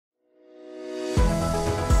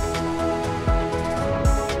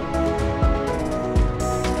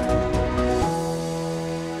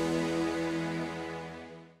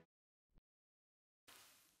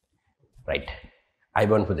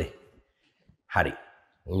අයිබෝන් පුතේ. හරි.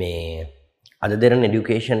 මේ අද දෙරණ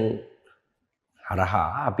এডুকেෂන් හරහා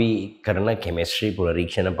අපි කරන කෙමිස්ට්‍රි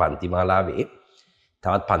පුනරීක්ෂණ පන්ති මාලාවේ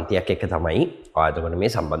තවත් පන්තියක් එක්ක තමයි ඔයාලට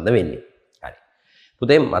මේ සම්බන්ධ වෙන්නේ. හරි.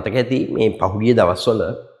 පුතේ මතක ඇති මේ පහුගිය දවස්වල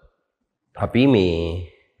අපි මේ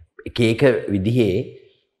එක විදිහේ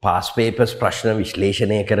පාස් පේපර්ස් ප්‍රශ්න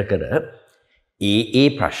විශ්ලේෂණය කර ඒ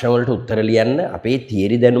ප්‍රශ්න වලට උත්තර ලියන්න අපේ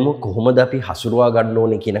තියරි දැනුම කොහොමද අපි හසුරුවා ගන්න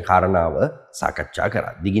ඕනේ කියන කාරණාව සාකච්ඡා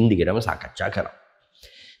කරා. දිගින් දිගටම සාකච්ඡා කරා.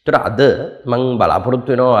 ඒතර අද මම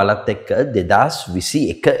බලාපොරොත්තු වෙනවා ඔයාලත් එක්ක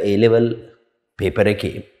 2021 A level පේපර්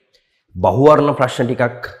එකේ බහුවර්ණ ප්‍රශ්න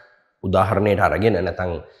ටිකක් උදාහරණයට අරගෙන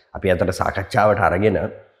නැත්නම් අපි අතට සාකච්ඡාවට අරගෙන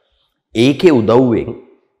ඒකේ උදව්වෙන්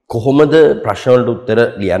කොහොමද ප්‍රශ්න වලට උත්තර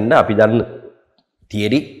ලියන්න අපි දන්න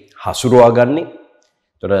තියරි හසුරුවා ගන්නේ.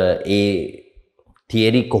 ඒතර ඒ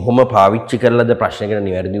තියරි කොහොම පාවිච්චි කරලාද ප්‍රශ්නයකට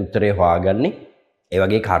නිවැරදි උත්තරය හොයාගන්නේ, ඒ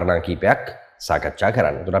වගේ කාරණා කීපයක් සාකච්ඡා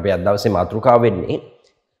කරන්න. ඒතර අපි අද දවසේ මාතෘකාව වෙන්නේ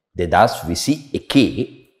 2021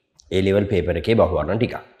 A level paper එකේ බහුවර්ණ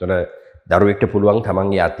ටික. ඒතර දරුවෙක්ට පුළුවන්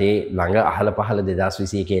තමන්ගේ අතේ ළඟ අහල පහල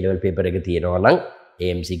 2021 A level paper එක තියෙනවා නම්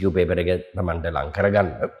MCQ paper එක තමන්ට ලං කරගන්න.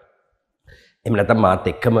 එහෙම නැත්නම් මාත්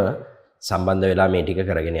එක්කම සම්බන්ධ වෙලා මේ ටික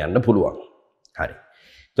කරගෙන යන්න පුළුවන්. හරි.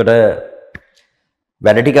 ඒතර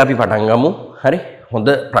වැඩ ටික අපි පටන් ගමු. හරි. හොඳ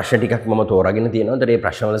ප්‍රශ්න ටිකක් මම තෝරාගෙන තියෙනවා. ඒතර මේ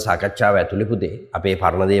ප්‍රශ්න වල සාකච්ඡාව ඇතුළේ පුතේ අපේ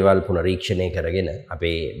පරණ දේවල් පුනරීක්ෂණය කරගෙන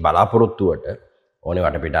අපේ බලාපොරොත්තුවට ඕනේ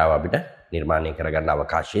වටපිටාව අපිට නිර්මාණය කරගන්න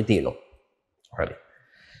අවකාශය තියෙනවා. හරි.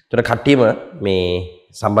 ඒතර කට්ටියම මේ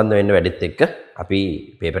සම්බන්ධ වෙන්න වැඩිත් එක්ක අපි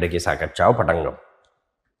පේපර් එකේ සාකච්ඡාව පටන් ගමු.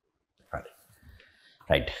 හරි.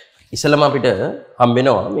 රයිට්. ඉස්සෙල්ලාම අපිට හම්බ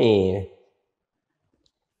වෙනවා මේ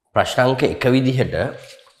ප්‍රශ්නාංක 1 විදිහට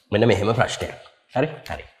මෙන්න මෙහෙම ප්‍රශ්නයක්. හරි.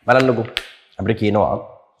 හරි. බලන්නකෝ. අපිට කියනවා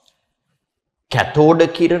කැතෝඩ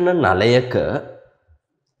කිරණ නලයක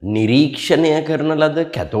නිරීක්ෂණය කරන ලද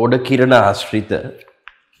කැතෝඩ කිරණ ආශ්‍රිත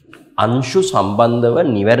අංශු සම්බන්ධව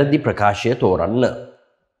නිවැරදි ප්‍රකාශය තෝරන්න.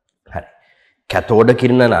 හරි. කැතෝඩ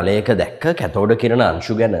කිරණ නලයක දැක්ක කැතෝඩ කිරණ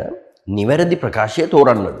අංශු ගැන නිවැරදි ප්‍රකාශය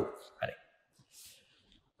තෝරන්නලු. හරි.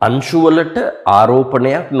 අංශු වලට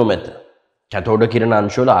ආරෝපණයක් නොමැත. කැතෝඩ කිරණ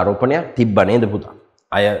අංශු වල ආරෝපණයක් තිබ්බ නේද පුතා?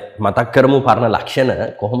 අය මතක් කරමු පරණ ලක්ෂණ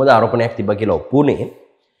කොහොමද ආරෝපණයක් තිබ්බ කියලා ඔප්පුනේ.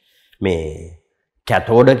 මේ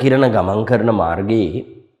කැතෝඩ කිරණ ගමන් කරන මාර්ගයේ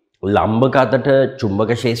ලම්බක අතට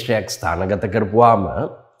චුම්බක ක්ෂේත්‍රයක් ස්ථානගත කරපුවාම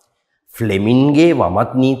ෆ්ලෙමින්ගේ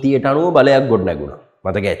වමත් නීතියට අනුව බලයක් ගොඩනැගුණා.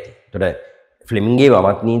 මතක ඇති. ඒතර ෆ්ලෙමින්ගේ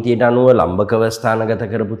වමත් නීතියට අනුව ලම්බකව ස්ථානගත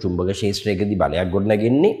කරපු චුම්බක ක්ෂේත්‍රයකදී බලයක්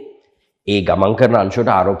ගොඩනැගෙන්නේ ඒ ගමන් කරන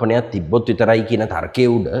අංශුවට ආරෝපණයක් තිබ්බොත් විතරයි කියන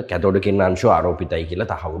තර්කයේ උඩ කැතෝඩ කිරණ අංශුව ආරෝපිතයි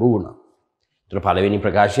කියලා තහවුරු වුණා. ඒතර පළවෙනි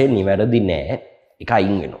ප්‍රකාශය නිවැරදි නෑ. ඒක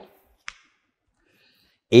අයින් වෙනවා.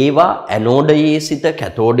 ඒවා ඇනෝඩයේ සිට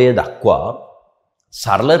කැතෝඩය දක්වා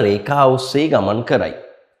සරල රේඛා ඔස්සේ ගමන් කරයි.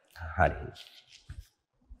 හරි.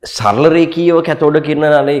 සරල රේඛීයව කැතෝඩ කිරණ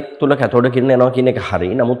නලය තුල කැතෝඩ කිරණ යනවා කියන එක හරි.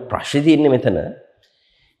 නමුත් ප්‍රශ්නේ තියෙන්නේ මෙතන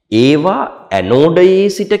ඒවා ඇනෝඩයේ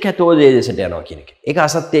සිට කැතෝඩයේ දෙසට යනවා කියන එක. ඒක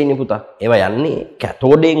අසත්‍යයිනේ පුතා. ඒවා යන්නේ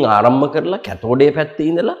කැතෝඩයෙන් ආරම්භ කරලා කැතෝඩයේ පැත්තේ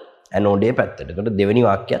ඉඳලා ඇනෝඩයේ පැත්තට. ඒකට දෙවෙනි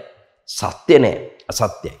වාක්‍යයත් සත්‍ය නෑ,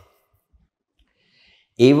 අසත්‍යයි.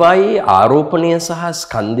 ඒවායේ ආරෝපණය සහ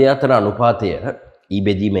ස්කන්ධය අතර අනුපාතය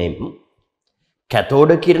ඊබෙදීමෙන්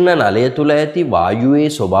කැතෝඩ කිරණ නලය තුල ඇති වායුවේ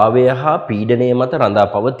ස්වභාවය හා පීඩනය මත රඳා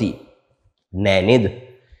පවතී. නෑ නේද?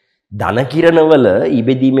 ධන කිරණවල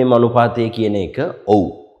ඊබෙදීමේ අනුපාතය කියන එක ඔව්.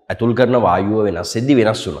 ඇතුල් කරන වායුව වෙනස් වෙද්දි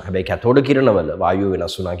වෙනස් වුණා. හැබැයි කැතෝඩ කිරණවල වායුව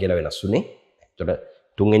වෙනස් වුණා කියලා වෙනස් වුණේ. ඒතකොට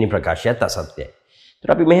තුන්වෙනි ප්‍රකාශයත් අසත්‍යයි.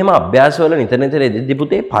 ඒතර අපි මෙහෙම අභ්‍යාසවල නිතර නිතර එද්දි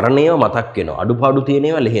පුතේ පරණේව මතක් වෙනවා. අඩුපාඩු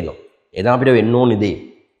තියෙනේවා ලිහෙනවා. එදා අපිට වෙන්න ඕනේ දේ.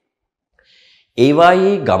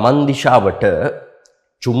 ඒවායේ ගමන් දිශාවට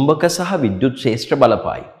චුම්බක සහ විද්‍යුත් ක්ෂේත්‍ර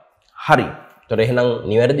බලපායි. හරි. ඒතර එහෙනම්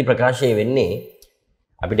නිවැරදි ප්‍රකාශය වෙන්නේ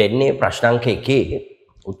අපිට එන්නේ ප්‍රශ්නාංක 1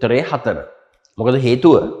 උත්තරේ 4. මොකද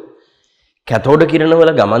හේතුව කැතෝඩ කිරණ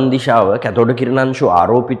වල ගමන් දිශාව කැතෝඩ කිරණ අංශු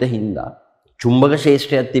ආරෝපිත හින්දා චුම්බක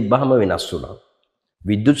ක්ෂේත්‍රයක් තිබ්බහම වෙනස් වුණා.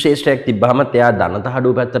 විද්‍යුත් ක්ෂේත්‍රයක් තිබ්බහම එයා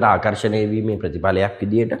ධනතහඩුව පැත්තට ආකර්ෂණය වීමේ ප්‍රතිඵලයක්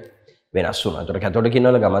විදියට වෙනස් වුණා. ඒතර කැතෝඩ කිරණ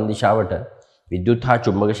වල ගමන් දිශාවට විද්‍යුත් හා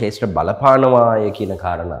චුම්බක ක්ෂේත්‍ර බලපානවාය කියන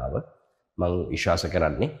කාරණාව මම විශ්වාස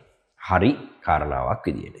කරන්නේ හරි කාරණාවක්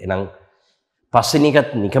විදියට. එහෙනම් පස්වෙනි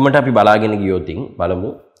එකත් නිකමට අපි බලාගෙන ගියොතින්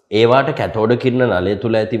බලමු. ඒවාට කැතෝඩ කිරණ නලය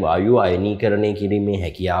තුල ඇති වායුව අයනීකරණය කිරීමේ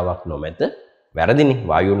හැකියාවක් නොමැත. වැරදිනේ.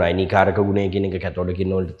 වායු අයනීකාරක ගුණය කියන එක කැතෝඩ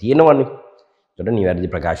කිරණ වලට තියෙනවනේ. ඒතර නිවැරදි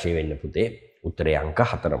ප්‍රකාශය වෙන්න පුතේ උත්තරේ අංක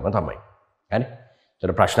 4ම තමයි. හරි.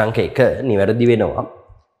 ඒතර ප්‍රශ්නාංක 1 නිවැරදි වෙනවා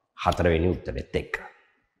 4 වෙනි උත්තරෙත් එක්ක.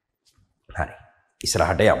 හරි.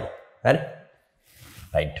 ඉස්සරහට යමු. හරි.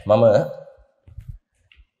 රයිට්. මම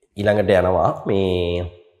ඊළඟට යනවා මේ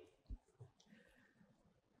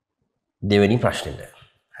දෙවෙනි ප්‍රශ්නෙට.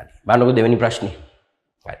 හරි. බලන්නකෝ දෙවෙනි ප්‍රශ්නේ.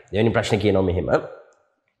 හරි. දෙවෙනි ප්‍රශ්නේ කියනවා මෙහෙම.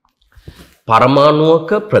 පරමාණුක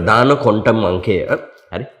ප්‍රධාන ක්වොන්ටම් අංකය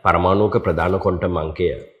හරි පරමාණුක ප්‍රධාන ක්වොන්ටම් අංකය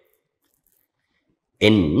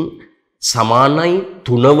n සමානයි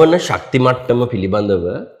 3 වන ශක්ති මට්ටම පිළිබඳව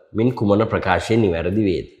මින් කුමන ප්‍රකාශය නිවැරදි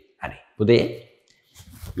වේද? හරි. පුතේ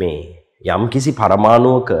මේ යම්කිසි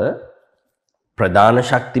පරමාණුක ප්‍රධාන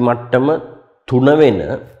ශක්ති මට්ටම 3 වෙන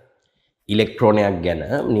ඉලෙක්ට්‍රෝනයක් ගැන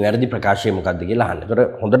නිවැරදි ප්‍රකාශය මොකක්ද කියලා අහන්න. ඒතර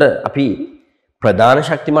හොඳට අපි ප්‍රධාන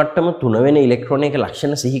ශක්ති මට්ටම 3 වෙන ඉලෙක්ට්‍රෝනයක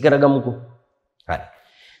ලක්ෂණ සිහි කරගමුකෝ. හරි.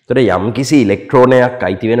 ඒතර යම්කිසි ඉලෙක්ට්‍රෝනයක්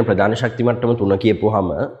අයිති වෙන ප්‍රධාන ශක්ති මට්ටම 3 කියපුවාම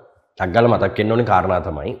ටග්ගල මතක් වෙන්න ඕනේ කාරණා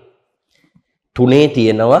තමයි 3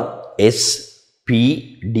 තියෙනවා S P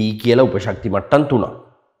D කියලා උපශක්ති මට්ටම් 3ක්.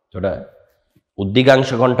 ඒතකොට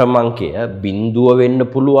උද්දිගංශ ක්වොන්ටම් අංකය 0 වෙන්න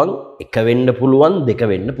පුළුවන්, 1 වෙන්න පුළුවන්,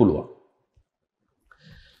 2 වෙන්න පුළුවන්.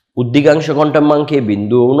 උද්දිගංශ ක්වොන්ටම් අංකය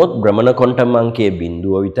 0 වුණොත් භ්‍රමණ ක්වොන්ටම් අංකය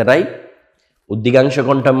 0 විතරයි. උද්දිගංශ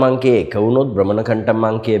ක්වොන්ටම් අංකය 1 වුණොත් භ්‍රමණ ක්වොන්ටම්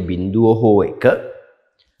අංකය 0 හෝ 1.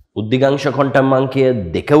 උද්දිගංශ ක්වොන්ටම් අංකය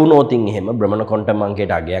 2 වුණොත් එහෙම භ්‍රමණ ක්වොන්ටම්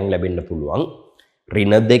අංකයට අගයන් ලැබෙන්න පුළුවන්.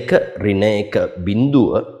 ඍණ 2, ඍණ 1,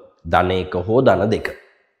 0, ධන 1 හෝ ධන 2.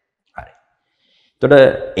 හරි. එතකොට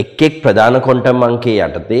එක් ප්‍රධාන ක්වොන්ටම් අංකයේ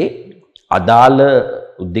යටතේ අදාළ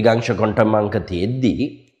උද්දිගංශ ක්වොන්ටම් අංක තියෙද්දී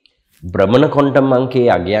භ්‍රමණ ක්වොන්ටම් අංකයේ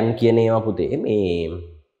අගයන් කියන ඒවා පුතේ මේ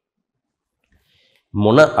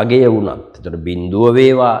මොන අගය වුණත් එතකොට 0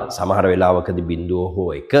 වේවා සමහර වෙලාවකදී 0 හෝ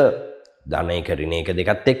 1 ධන 1 ඍණ 1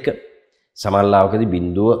 දෙකත් එක්ක සමහර වෙලාවකදී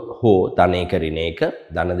 0 හෝ ධන 1 ඍණ 1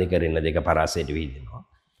 ධන 2 ඍණ 2 පරාසයට විහිදෙනවා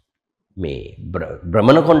මේ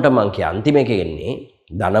භ්‍රමණ ක්වොන්ටම් අංකයේ අන්තිම එක එන්නේ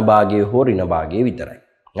ධන භාගය හෝ ඍණ භාගය විතරයි.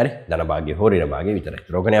 හරි ධන භාගය හෝ ඍණ භාගය විතරයි.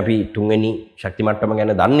 ඒකනේ අපි තුන්වෙනි ශක්ති මට්ටම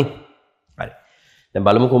ගැන දන්නේ. හරි. දැන්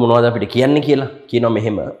බලමුකෝ මොනවද අපිට කියන්නේ කියලා. කියනවා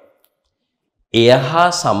මෙහෙම. එය හා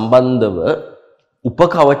සම්බන්ධව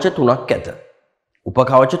උපකවච 3ක් ඇත.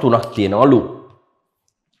 උපකවච 3ක් තියෙනවලු.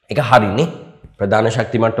 ඒක හරිනේ. ප්‍රධාන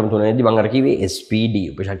ශක්ති මට්ටම 3ේදී මම අර කිව්වේ SPD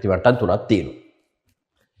උපශක්ති මට්ටම් 3ක් තියෙනවා.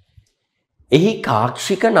 එහි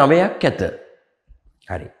කාක්ෂික 9ක් ඇත.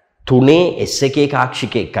 හරි. 3 S1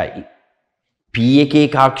 කාක්ෂික 1යි. P1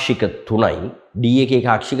 කාක්ෂික 3යි. D1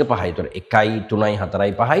 කාක්ෂික 5යි. ඒතර 1යි 3යි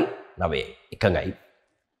 4යි 5යි 9යි එකඟයි.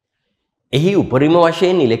 එහි උපරිම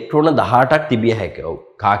වශයෙන් ඉලෙක්ට්‍රෝන 18ක් තිබිය හැකියි. ඔව්.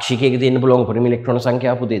 කාක්ෂිකයක තියෙන පුළුවන් උපරිම ඉලෙක්ට්‍රෝන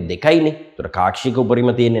සංඛ්‍යාව පුතේ 2යිනේ. ඒතර කාක්ෂික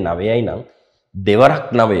උපරිම තියෙන්නේ 9යි නම් දෙවරක්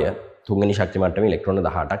 9 තුන්වෙනි ශක්ති මට්ටමේ ඉලෙක්ට්‍රෝන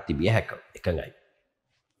 18ක් තිබිය හැකියි. එකඟයි.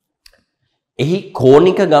 එහි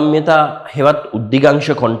කෝණික ගම්‍යතා හෙවත්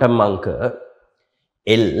උද්දිගංශ ක්වොන්ටම් අංක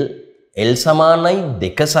L සමානයි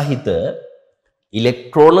 2 සහිත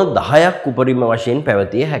ඉලෙක්ට්‍රෝන 10ක් උපරිම වශයෙන්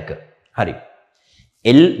පැවතිය හැකියි. හරි.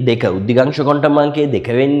 L2 උද්දිගංශ ක්වොන්ටම් අංකයේ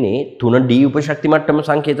 2 වෙන්නේ 3D උපශක්ති මට්ටම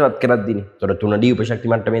සංකේතවත් කරද්දීනේ. ඒතකොට 3D උපශක්ති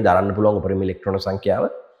මට්ටමේ දරන්න පුළුවන් උපරිම ඉලෙක්ට්‍රෝන සංඛ්‍යාව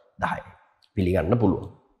 10යි. පිළිගන්න පුළුවන්.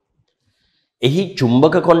 එහි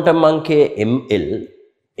චුම්බක ක්වොන්ටම් අංකයේ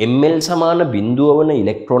ml සමාන බිඳුව වන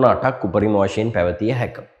ඉලෙක්ට්‍රෝන 8ක් උපරිම වශයෙන් පැවතිය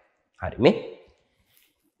හැකියි. හරි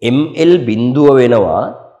මේ ml බිඳුව වෙනවා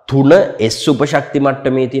 3s උපශක්ති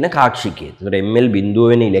මට්ටමේ තියෙන කාක්ෂිකයේ. ඒතකොට ml බිඳුව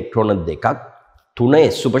වෙන ඉලෙක්ට්‍රෝන දෙකක්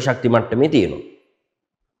 3s උපශක්ති මට්ටමේ තියෙනවා.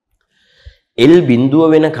 L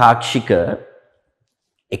බිඳුව වෙන කාක්ෂික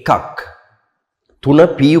එකක්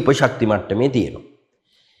 3p උපශක්ති මට්ටමේ තියෙනවා.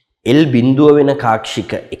 L බිඳුව වෙන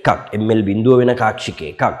කාක්ෂික එකක් ml බිඳුව වෙන කාක්ෂික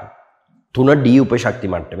එකක් 3d උපශක්ති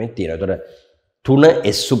මට්ටමේ තියෙනවා. ඒතර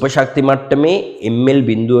 3s උපශක්ති මට්ටමේ ml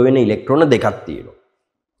බිඳුව වෙන ඉලෙක්ට්‍රෝන දෙකක් තියෙනවා.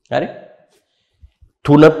 හරි?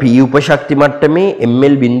 3p උපශක්ති මට්ටමේ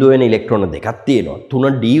ml බිඳුව වෙන ඉලෙක්ට්‍රෝන දෙකක් තියෙනවා.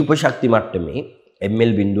 3d උපශක්ති මට්ටමේ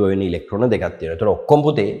ml බිඳුව වෙන ඉලෙක්ට්‍රෝන දෙකක් තියෙනවා. ඒතර ඔක්කොම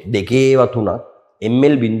පුතේ දෙකේ ඒවා තුනක්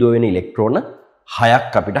ml බිඳුව වෙන ඉලෙක්ට්‍රෝන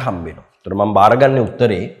 6ක් අපිට හම්බ වෙනවා. ඒතර මම බාරගන්නේ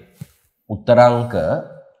උත්තරේ උත්තರಾಂಕ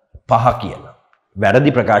 5 කියලා.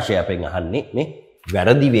 වැරදි ප්‍රකාශය අපෙන් අහන්නේ මේ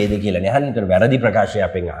වැරදි වේද කියලා නේ අහන්නේ. ඒතර වැරදි ප්‍රකාශය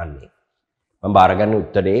අපෙන් අහන්නේ. මම බාරගන්නේ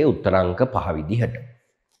උත්තරේ උත්තರಾಂಕ 5 විදිහට.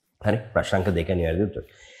 හරි ප්‍රශ්නාංක 2 නිවැරදි උත්තර.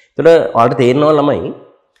 ඒතර ඔයාලට තේරෙනවා ළමයි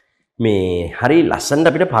මේ හරි ලස්සනට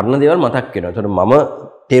අපිට පරණ දේවල් මතක් වෙනවා. ඒතර මම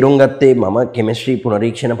තේරුම් ගත්තේ මම කෙමිස්ට්‍රි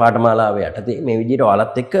පුනරීක්ෂණ පාඨමාලාවේ යටතේ මේ විදිහට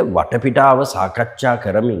ඔයාලත් එක්ක වටපිටාව සාකච්ඡා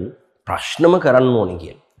කරමින් ප්‍රශ්නම කරන්න ඕනේ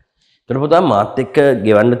කියලා. ඒතර පුතා මාත් එක්ක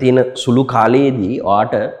ගෙවන්න තියෙන සුළු කාලයේදී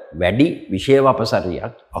ඔයාට වැඩි විෂය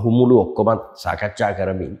වපසරියක් අහුමුළු ඔක්කොම සාකච්ඡා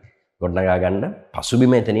කරමින් ගොඩනගා ගන්න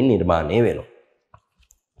පසුබිම එතනින් නිර්මාණය වෙනවා.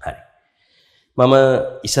 හරි. මම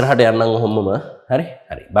ඉස්සරහට යන්නම් ඔහොමම හරි.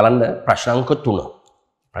 හරි. බලන්න ප්‍රශ්නාංක 3.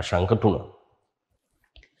 ප්‍රශ්නාංක 3.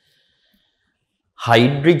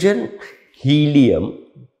 Hydrogen, helium,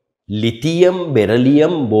 lithium,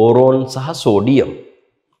 beryllium, boron සහ සෝඩියම්.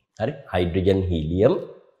 හරි. Hydrogen, helium,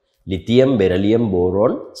 lithium, beryllium,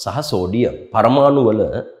 boron සහ සෝඩියම් පරමාණු වල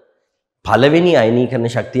පළවෙනි අයනීකරණ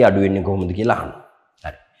ශක්තිය අඩු වෙන්නේ කොහොමද කියලා අහනවා.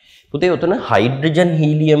 හරි. පුතේ උතන හයිඩ්‍රජන්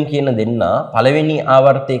හීලියම් කියන දෙන්නා පළවෙනි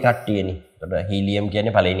ආවර්තයේ කට්ටියනේ. එතකොට හීලියම්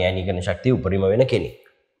කියන්නේ පළවෙනි අයනීකරණ ශක්තිය උපරිම වෙන කෙනෙක්.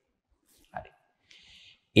 හරි.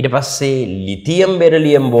 ඊට පස්සේ ලිතියම්,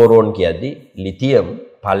 බෙරිලියම්, බෝරෝන් කියද්දී ලිතියම්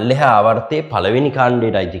පල්ලෙහා ආවර්තයේ පළවෙනි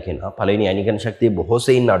කාණ්ඩයට අයිති කෙනා. පළවෙනි අයනීකරණ ශක්තිය බොහෝ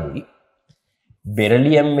සෙයින් අඩුයි.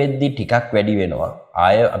 බෙරිලියම් වෙද්දි ටිකක් වැඩි වෙනවා.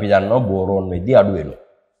 ආය අපි දන්නවා බෝරෝන් වෙද්දි අඩු වෙනවා.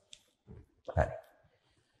 හරි.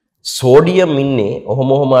 සෝඩියම් ඉන්නේ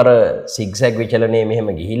ඔහොම අර සිග්සැග් විචලනයේ මෙහෙම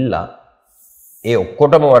ගිහිල්ලා ඒ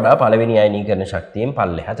ඔක්කොටම වඩා පළවෙනි අයනීකරණ ශක්තියෙන්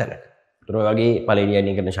පල්ලෙහා තැනක. ඒතර ඔය වගේ පළවෙනි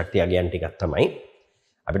අයනීකරණ ශක්තිය අගයන් ටිකක් තමයි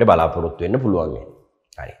අපිට බලාපොරොත්තු වෙන්න පුළුවන් වෙන්නේ.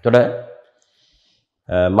 හරි. ඒතර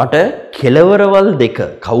මට කෙලවරවල් දෙක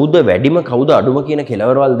කවුද වැඩිම කවුද අඩුම කියන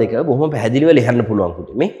කෙලවරවල් දෙක බොහොම පැහැදිලිව ලියන්න පුළුවන්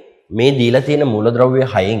පුතේ. මේ දීලා තියෙන මූලද්‍රව්‍ය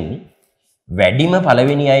 6න් වැඩිම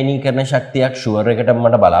පළවෙනි අයනීකරණ ශක්තියක් ෂුවර් එකට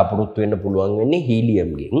මට බලාපොරොත්තු වෙන්න පුළුවන් වෙන්නේ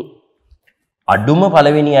හීලියම්ගෙන්. අඩුම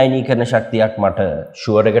පළවෙනි අයනීකරණ ශක්තියක් මට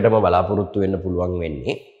ෂුවර් එකටම බලාපොරොත්තු වෙන්න පුළුවන්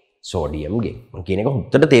වෙන්නේ සෝඩියම්ගෙන්. මම කියන එක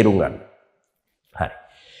හුත්තට තේරුම් ගන්න. හරි.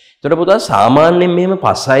 එතකොට පුතා සාමාන්‍යයෙන් මෙහෙම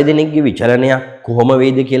 5-6 දෙනෙක්ගේ විචලනයක් කොහොම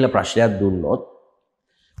වෙයිද කියලා ප්‍රශ්නයක් දුන්නොත්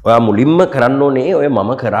ඔයා මුලින්ම කරන්න ඕනේ ඔය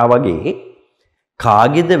මම කරා වගේ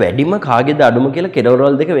කාගේද වැඩිම කාගේද අඩුම කියලා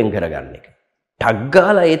කෙලවරවල් දෙක වෙන් කරගන්න එක. ටක්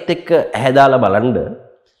ගාලා ඒත් එක්ක ඇහැදාලා බලන්න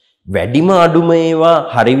වැඩිම අඩුම ඒවා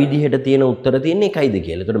හරි විදිහට තියෙන උත්තර තියෙන්නේ එකයිද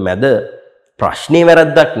කියලා. ඒතකොට මැද ප්‍රශ්නේ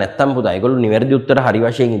වැරද්දක් නැත්තම් පුතා ඒගොල්ලෝ නිවැරදි උත්තර හරි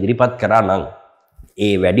වශයෙන් ඉදිරිපත් කරා නම්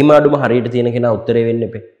ඒ වැඩිම අඩුම හරියට තියෙන කෙනා උත්තරේ වෙන්න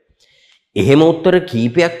එපේ. එහෙම උත්තර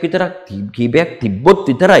කීපයක් තිබ්බොත්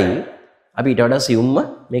විතරයි අපි ඊට වඩා සියුම්ම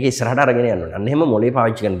මේක ඉස්සරහට අරගෙන යන්න ඕනේ. අන්න එහෙම මොලේ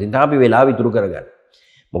පාවිච්චි කරන ඉතින් අපි වෙලාව ඉතුරු කරගන්න.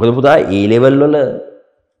 මොකද පුතා A level වල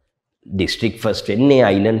district first වෙන්නේ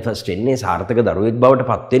island first වෙන්නේ සාර්ථක දරුවෙක් බවට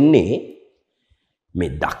පත් වෙන්නේ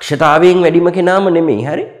මේ දක්ෂතාවයෙන් වැඩිම කෙනාම නෙමෙයි.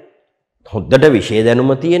 හරි. හොද්දට විෂය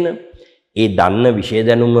දැනුම තියෙන ඒ දන්න විෂය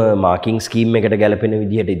දැනුම මාකින් ස්කීම් එකට ගැලපෙන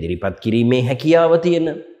විදිහට ඉදිරිපත් කිරීමේ හැකියාව තියෙන.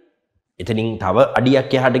 එතනින් තව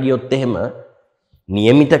අඩියක් එහාට ගියොත් එහෙම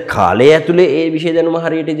નિયમિત කාලය ඇතුලේ ඒ විෂය දැනුම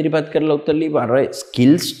හරියට ඉදිරිපත් කරලා උත්තර ලියපු අර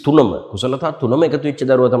ස්කිල්ස් තුනම කුසලතා තුනම එකතු වෙච්ච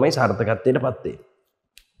දරුවා තමයි සාර්ථකත්වයට පත් වෙන්නේ.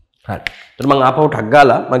 හරි. එතකොට මම ආපහු ටක්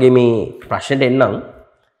ගාලා මගේ මේ ප්‍රශ්නෙට එන්නම්.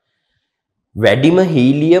 වැඩිම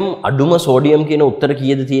හීලියම් අඩුම සෝඩියම් කියන උත්තර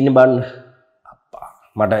කීයද තියෙන්නේ බලන්න. අප්පා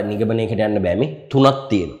මට නිගමනයකට යන්න බෑ මේ තුනක්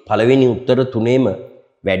තියෙනවා. පළවෙනි උත්තර තුනේම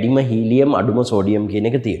වැඩිම හීලියම් අඩුම සෝඩියම් කියන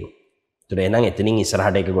එක තියෙනවා. ඒතර එහෙනම් එතනින්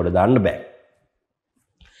ඉස්සරහට එක කොට දාන්න බෑ.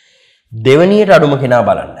 දෙවනියට අඩුම කෙනා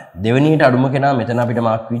බලන්න. දෙවනියට අඩුම කෙනා මෙතන අපිට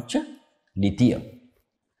මාක් වෙච්ච ලිතියම්.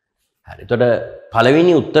 හරි. එතකොට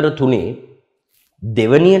පළවෙනි උත්තර තුනේ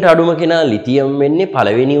දෙවනියට අඩුම කෙනා ලිතියම් වෙන්නේ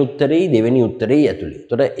පළවෙනි උත්තරේ දෙවෙනි උත්තරේ ඇතුලේ.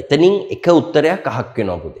 එතකොට එතනින් එක උත්තරයක් අහක්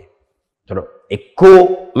වෙනවා පුතේ. එතකොට එක්කෝ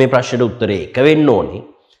මේ ප්‍රශ්නෙට උත්තරේ 1 වෙන්න ඕනේ.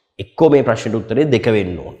 එක්කෝ මේ ප්‍රශ්නෙට උත්තරේ 2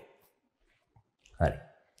 වෙන්න ඕනේ. හරි.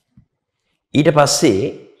 ඊට පස්සේ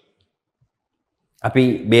අපි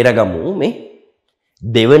බේරගමු මේ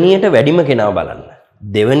දෙවනියට වැඩිම කෙනා බලන්න.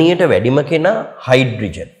 දෙවනියට වැඩිම කෙනා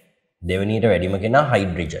හයිඩ්‍රජන්. දෙවනියට වැඩිම කෙනා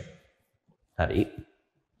හයිඩ්‍රජන්. හරි.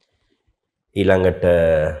 ඊළඟට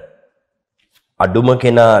අඩුම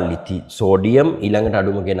කෙනා සෝඩියම්, ඊළඟට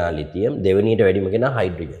අඩුම කෙනා ලිතියම්, දෙවනියට වැඩිම කෙනා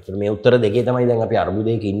හයිඩ්‍රජන්. ඒත් මේ උත්තර දෙකේ තමයි දැන් අපි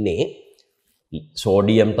අරුබුදයක ඉන්නේ.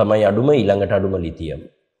 සෝඩියම් තමයි අඩුම, ඊළඟට අඩුම ලිතියම්.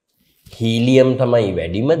 හීලියම් තමයි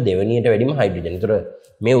වැඩිම, දෙවනියට වැඩිම හයිඩ්‍රජන්. ඒතර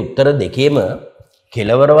මේ උත්තර දෙකේම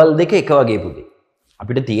කෙලවරවල් දෙක එක වගේ පුතේ.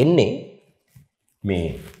 අපිට තියෙන්නේ මේ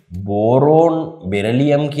බෝරෝන්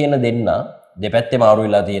බෙරිලියම් කියන දෙන්න දෙපැත්තේ මාරු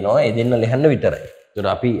වෙලා තියෙනවා. ඒ දෙන්න ලෙහන්න විතරයි. ඒතර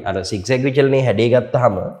අපි අර සිග්සැග් විචලනයේ හැඩය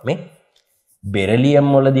ගත්තාම මේ බෙරිලියම්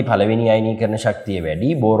වලදී පළවෙනි අයනීකරණ ශක්තිය වැඩි,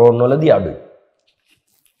 බෝරෝන් වලදී අඩුයි.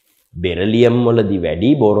 බෙරිලියම් වලදී වැඩි,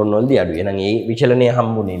 බෝරෝන් වලදී අඩුයි. එහෙනම් මේ විචලනය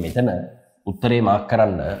හම්බුනේ මෙතන උත්තරේ මාක්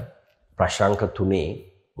කරන්න ප්‍රශ්නාංක 3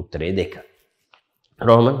 උත්තරේ 2.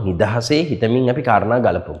 රෝම නිදහසේ හිතමින් අපි කාරණා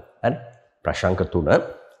ගලපමු. හරි. ප්‍රශ්නාංක 3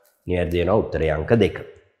 නිවැරදි වෙනවා උත්තරේ අංක 2.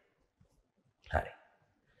 හරි.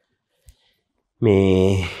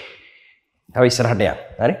 මේ තව ඉස්සරහට යන්න.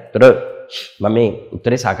 හරි. ඒතර මම මේ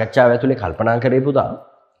උත්තරේ සාකච්ඡාව ඇතුලේ කල්පනා කරේ පුතා.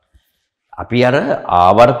 අපි අර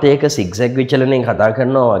ආවර්තයක සිග්සැග් විචලනයෙන් කතා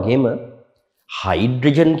කරනවා වගේම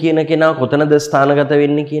හයිඩ්‍රජන් කියන කෙනා කොතනද ස්ථානගත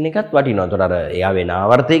වෙන්නේ කියන එකත් වටිනවා. ඒතර අර එයා වෙන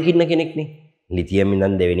ආවර්තයක ඉන්න කෙනෙක් නේ. ලිතියම්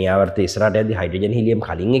ඉඳන් දෙවෙනි ආවර්තයේ ඉස්සරහට යද්දි හයිඩ්‍රජන් හීලියම්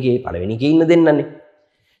කලින් එකේ පළවෙනි එකේ ඉන්න දෙන්නනේ.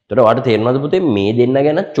 ඒතර ඔයාලට තේරෙනවද පුතේ මේ දෙන්න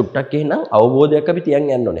ගැන චුට්ටක් එහෙනම් අවබෝධයක් අපි තියන්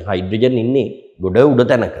යන්න ඕනේ. හයිඩ්‍රජන් ඉන්නේ ගොඩ උඩ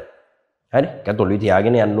තැනක. හරි. ඒක තොලුයි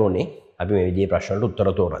තියාගෙන යන්න ඕනේ. අපි මේ විදිහේ ප්‍රශ්න වලට උත්තර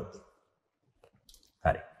තෝරද්දී.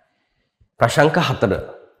 හරි. ප්‍රශ්නාංක 4.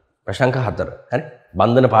 ප්‍රශ්නාංක 4. හරි.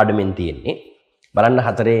 බන්ධන පාඩමෙන් තියෙන්නේ. බලන්න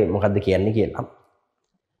 4 මොකද්ද කියන්නේ කියලා.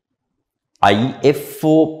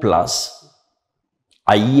 IF4 plus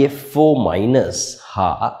IF4 minus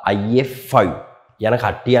හා IF5 යන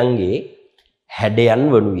කට්ටියන්ගේ හැඩයන්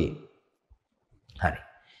වනුයේ. හරි.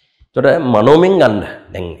 එතකොට මනෝමෙන් ගන්න.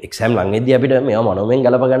 දැන් එක්සෑම් ළඟදී අපිට මේවා මනෝමෙන්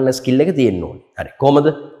ගලප ගන්න ස්කිල් එක තියෙන්න ඕනේ. හරි. කොහමද?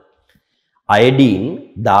 අයඩීන්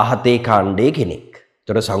 17 කාණ්ඩයේ කෙනෙක්.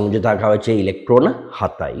 එතකොට සංයුජතා කවචයේ ඉලෙක්ට්‍රෝන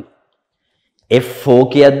 7යි. F4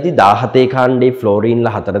 කියද්දි 17 කාණ්ඩයේ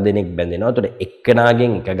ෆ්ලෝරීන්ලා 4 දෙනෙක් බැඳෙනවා. එතකොට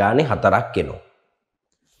එක්කෙනාගෙන් එක ගානේ 4ක් එනවා.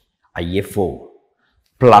 IF4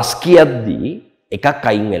 ප්ලස් කියද්දි එකක්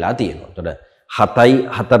අයින් වෙලා තියෙනවා. එතකොට 7යි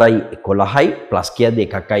 4යි 11යි ප්ලස් කියද්දි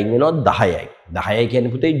එකක් අයින් වෙනවා 10යි. 10යි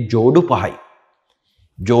කියන්නේ පුතේ ජෝඩු 5යි.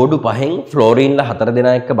 ජෝඩු 5න් ෆ්ලෝරීන්ලා 4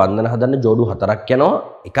 දෙනා එක්ක බන්ධන හදන්න ජෝඩු 4ක් යනවා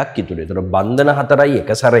එකක් ඉතුරු. එතකොට බන්ධන 4යි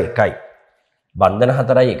එක සැර 1යි. බන්ධන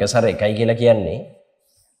 4යි එක සැර 1යි කියලා කියන්නේ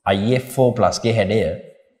IF4 plus ගේ හැඩය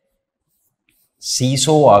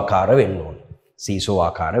සීසෝ ආකාර වෙන්න ඕනේ. සීසෝ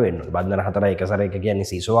ආකාර වෙන්න ඕනේ. බන්ධන 4යි එක සැර 1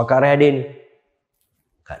 කියන්නේ සීසෝ ආකාර හැඩයනේ.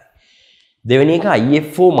 හරි. දෙවෙනි එක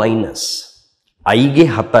IF4 minus I ගේ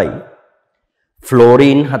 7යි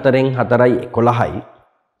ෆ්ලෝරීන් 4න් 4යි 11යි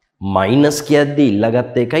මයිනස් කියද්දි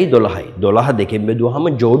ඉල්ලගත්ත එකයි 12යි. 12 දෙකෙන් බෙදුවහම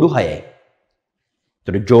ජෝඩු 6යි.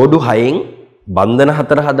 ඒතර ජෝඩු 6න් බන්ධන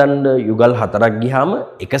 4 හදන්න යුගල් 4ක් ගියාම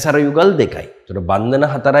එක සැර යුගල් 2යි. ඒතර බන්ධන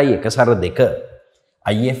 4යි එක සැර 2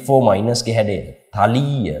 IF4 minus ගේ හැඩය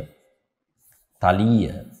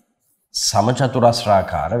තලීය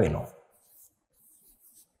සමචතුරස්‍රාකාර වෙනවා.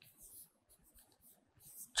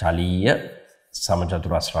 චලීය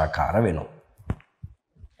සමචතුරස්‍රාකාර වෙනවා.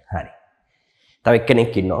 හරි. තව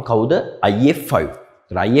එක්කෙනෙක් ඉන්නවා කවුද? IF5.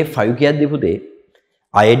 IF5 කියද්දී පුතේ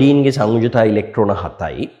අයඩීන්ගේ සංයුජතා ඉලෙක්ට්‍රෝන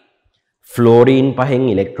 7යි. ෆ්ලෝරීන් 5න්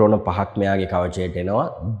ඉලෙක්ට්‍රෝන 5ක් මෙයාගේ කවචයට එනවා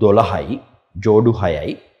 12යි. ජෝඩු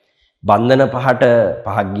 6යි. බන්ධන 5ට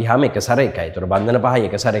 5ක් ගියාම එක සැර 1යි. ඒතර බන්ධන 5යි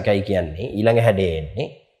එක සැර 1යි කියන්නේ ඊළඟ හැඩේ එන්නේ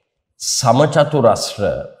සමචතුරස්‍ර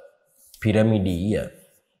පිරමිඩීය.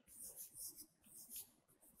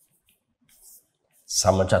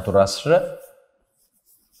 සමචතුරස්‍ර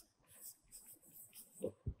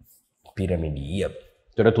පිරමිඩීය.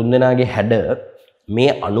 ඒතර තුන්දෙනාගේ හැඩ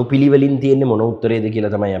මේ අනුපිළිවෙලින් තියෙන්නේ මොන උත්තරේද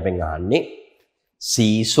කියලා තමයි අපෙන් අහන්නේ.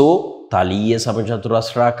 සීසෝ තලීය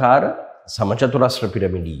සමචතුරස්‍රාකාර සමචතුරස්‍ර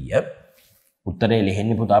පිරමිඩීය. උත්තරේ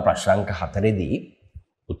ලිහෙන්නේ පුතා ප්‍රශ්නාංක 4 දී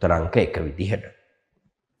උත්තරාංක 1 විදිහට.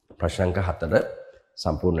 ප්‍රශ්නාංක 4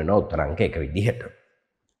 සම්පූර්ණ වෙනවා උත්තරාංක 1 විදිහට.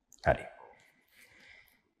 හරි.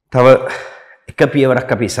 තව එක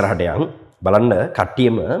පියවරක් අපි ඉස්සරහට යමු. බලන්න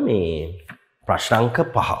කට්ටියම මේ ප්‍රශ්නාංක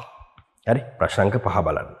 5. හරි. ප්‍රශ්නාංක 5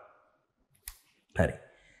 බලන්න. හරි.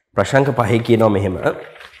 ප්‍රශ්නාංක 5 කියනවා මෙහෙම.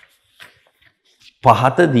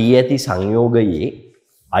 පහත දී ඇති සංයෝගයේ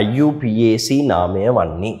IUPAC නාමය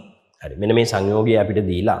වන්නේ. හරි. මෙන්න මේ සංයෝගය අපිට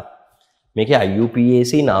දීලා මේකේ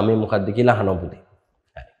IUPAC නාමය මොකක්ද කියලා අහනවා පුතේ.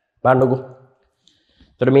 හරි. බලන්නකෝ.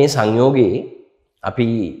 ඒතර මේ සංයෝගයේ අපි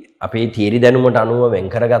අපේ තියරි දැනුමට අනුව වෙන්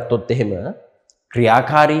කරගත්තොත් එහෙම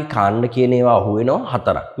ක්‍රියාකාරී කාණ්ඩ කියන ඒවා අහු වෙනවා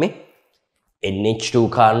 4ක් මේ. NH2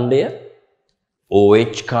 කාණ්ඩය,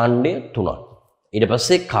 OH කාණ්ඩය 3ක්. ඊට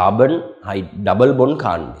පස්සේ carbon double bond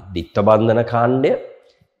කාණ්ඩය, ද්විත්ව බන්ධන කාණ්ඩය,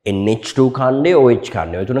 NH2 කාණ්ඩය, OH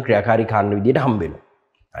කාණ්ඩය. ඔය තුන ක්‍රියාකාරී කාණ්ඩ විදියට හම්බ වෙනවා.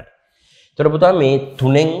 හරි. ඒතර පුතා මේ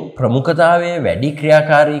තුනෙන් ප්‍රමුඛතාවයේ වැඩි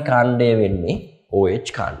ක්‍රියාකාරී කාණ්ඩය වෙන්නේ OH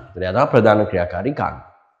කාණ්ඩය. ඒතර එයා තමයි ප්‍රධාන ක්‍රියාකාරී කාණ්ඩය.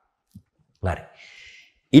 හරි.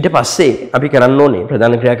 ඊට පස්සේ අපි කරන්න ඕනේ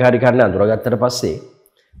ප්‍රධාන ක්‍රියාකාරී කාණ්ඩය අඳුරගත්තට පස්සේ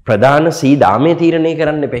ප්‍රධාන C දාමය තීරණය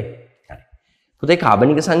කරන්න එපේ. හරි. පුතේ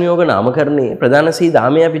කාබනික සංයෝග නාමකරණයේ ප්‍රධාන C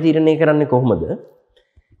දාමය අපි තීරණය කරන්නේ කොහොමද?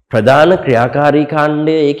 ප්‍රධාන ක්‍රියාකාරී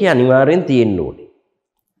කාණ්ඩය ඒකේ අනිවාර්යෙන් තියෙන්න ඕනේ.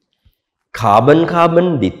 කාබන්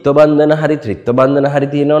ද්විත්ව බන්ධන හරි ත්‍රිත්ව බන්ධන හරි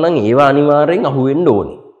තියෙනවා නම් ඒවා අනිවාර්යෙන් අහු වෙන්න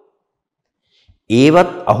ඕනේ.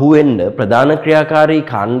 ඒවත් අහු වෙන්න ප්‍රධාන ක්‍රියාකාරී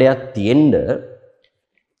කාණ්ඩයක් තියෙන්න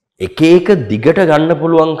එක එක දිගට ගන්න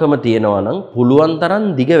පුළුවන්කම තියෙනවා නම් පුළුවන් තරම්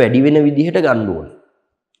දිග වැඩි වෙන විදිහට ගන්න ඕනේ.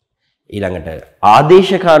 ඊළඟට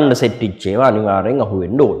ආදේශ කාණ්ඩ සෙට් වෙච්ච ඒවා අනිවාර්යෙන් අහු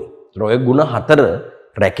වෙන්න ඕනේ. ඒතර ඔය ಗುಣ 4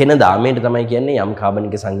 රැකෙන දාමයට තමයි කියන්නේ යම්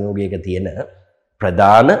කාබනික සංයෝගයක තියෙන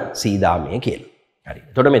ප්‍රධාන C දාමය කියලා. හරි.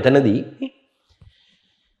 එතකොට මෙතනදී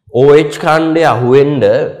OH කාණ්ඩය අහුවෙන්න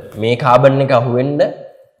මේ කාබන් එක අහුවෙන්න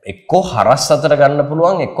එක්කෝ හරස් අතර ගන්න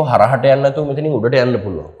පුළුවන් එක්කෝ හරහට යන්න නැතුව මෙතනින් උඩට යන්න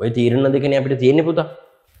පුළුවන්. ඔය තීරණ දෙකනේ අපිට තියෙන්නේ පුතා.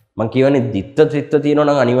 මම කියවනේ ද්විත්ව ත්‍රිත්ව තියෙනවා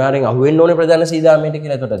නම් අනිවාර්යෙන් අහුවෙන්න ඕනේ ප්‍රධාන C දාමයට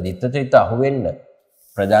කියලා. එතකොට ද්විත්ව ත්‍රිත්ව අහුවෙන්න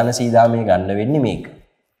ප්‍රධාන C දාමය ගන්න වෙන්නේ මේක.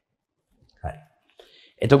 හරි.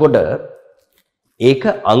 එතකොට ඒක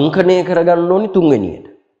අංකණය කරගන්න ඕනේ තුන්වෙනියට.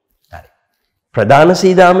 ප්‍රධාන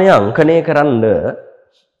C දාමය අංකණය කරන්න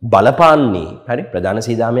බලපාන්නේ හරි ප්‍රධාන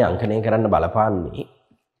C දාමය අංකණය කරන්න බලපාන්නේ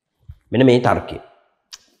මෙන්න මේ තර්කය.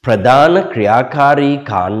 ප්‍රධාන ක්‍රියාකාරී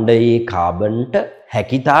කාණ්ඩයේ කාබන්ට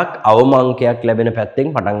හැකිතාක් අවම අංකයක් ලැබෙන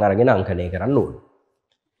පැත්තෙන් පටන් අරගෙන අංකණය කරන්න ඕන.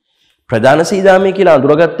 ප්‍රධාන සීදාමය කියලා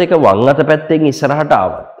අඳුරගත්ත එක වම් අත පැත්තෙන් ඉස්සරහට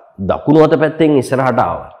ආවත් දකුණු අත පැත්තෙන් ඉස්සරහට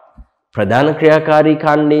ආවත් ප්‍රධාන ක්‍රියාකාරී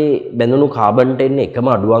කාණ්ඩේ බැඳුණු කාබන්ට එන්නේ එකම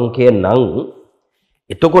අඩු අංකය නම්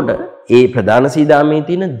එතකොට ඒ ප්‍රධාන සීදාමයේ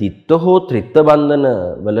තියෙන ද්විත්ව හෝ ත්‍රිත්ව බන්ධන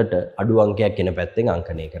වලට අඩු අංකයක් එන පැත්තෙන්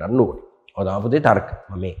අංකණය කරන්න ඕනේ. ඔය තමයි පුතේ තර්ක.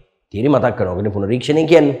 මම මේ තීරි මතක් කරනවා. ඔකනේ පුනරීක්ෂණය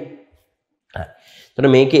කියන්නේ. හරි.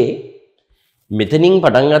 එතකොට මේකේ මෙතනින්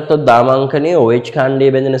පටන් ගත්තොත් දාමාංකනයේ OH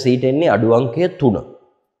කාණ්ඩයේ බැඳෙන සීට එන්නේ අඩු අංකය 3.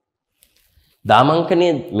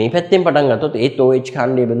 දාමාංකනයේ මේ පැත්තෙන් පටන් ගත්තොත් ඒත් OH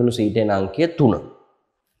කාණ්ඩයේ බැඳුණු සීට එන අංකය 3.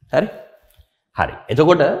 හරි? හරි.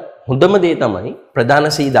 එතකොට හොඳම දේ තමයි ප්‍රධාන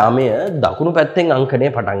සීදාමය දකුණු පැත්තෙන් අංකණය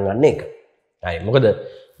පටන් ගන්න එක. හරි. මොකද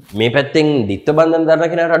මේ පැත්තෙන් ද්විත්ව බන්ධන දරන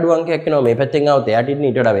කෙනාට අඩු අංකයක් එනවා. මේ පැත්තෙන් આવත් එයාට ඉන්න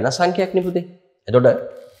ඊට වඩා වෙනස් අංකයක් නේ පුතේ. එතකොට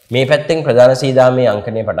මේ පැත්තෙන් ප්‍රධාන සීදාමයේ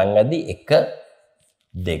අංකණය පටන් ගද්දී 1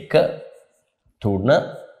 2 3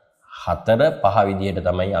 4 5 විදියට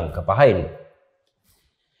තමයි අංක 5 එන්නේ.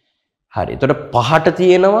 හරි. එතකොට 5ට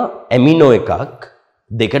තියෙනවා ඇමිනෝ එකක්,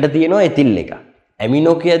 2ට තියෙනවා එතිල් එකක්.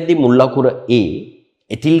 ඇමිනෝ කියද්දි මුල් අකුර A,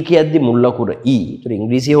 එතිල් කියද්දි මුල් අකුර E. ඒතර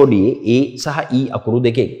ඉංග්‍රීසි හොඩියේ A සහ E අකුරු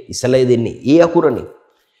දෙකෙන් ඉස්සලා දෙන්නේ A අකුරනේ.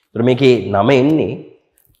 ඒතර මේකේ නම එන්නේ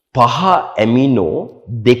 5 ඇමිනෝ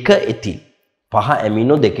 2 එතිල්. 5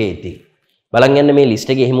 ඇමිනෝ 2 එතිල්. බලන්න යන්න මේ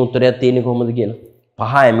ලිස්ට් එකේ එහෙම උත්තරයක් තියෙන්නේ කොහොමද කියලා.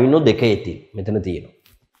 5 ඇමිනෝ 2 එතිල් මෙතන තියෙනවා.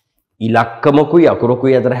 ඉලක්කමකුයි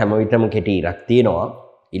අකුරකුයි අතර හැම විටම කෙටි ඉරක් තියෙනවා.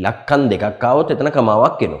 ඉලක්කම් දෙකක් ආවොත් එතන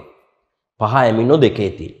කමාවක් එනවා. 5 ඇමිනෝ 2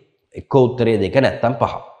 එතිල්. එක්ක උත්තරේ 2 නැත්තම්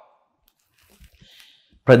 5.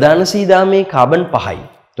 ප්‍රධාන සීදාමයේ කාබන් 5යි.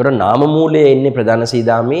 ඒතර නාම මූලය එන්නේ ප්‍රධාන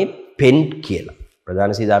සීදාමයේ පෙන්ට් කියලා.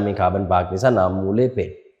 ප්‍රධාන සීදාමයේ කාබන් 5ක් නිසා නාම මූලය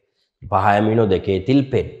පෙන්ට්. 5 ඇමිනෝ 2 ethyl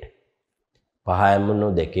pent. 5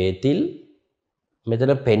 ඇමිනෝ 2 එතිල්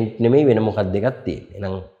මෙතන පෙන්ට් නෙමෙයි වෙන මොකක්ද එකක් තියෙන්නේ.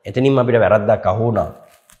 එහෙනම් එතනින් අපිට වැරද්දක් අහු වුණා.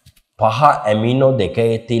 5 ඇමිනෝ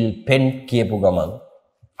 2 එතිල් පෙන්ට් කියපු ගමන්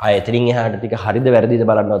ආයෙ එතනින් එහාට ටික හරිද වැරදිද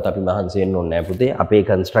බලන්නවත් අපි මහන්සි වෙන්න ඕනේ නැහැ පුතේ. අපේ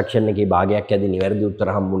කන්ස්ට්‍රක්ෂන් එකේ භාගයක් ඇදී නිවැරදි උත්තර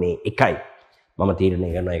හම්බුනේ 1යි. මම තීරණය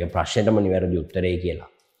කරනවා ඒක ප්‍රශ්නෙටම නිවැරදි උත්තරේ කියලා.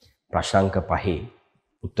 ප්‍රශ්නාංක 5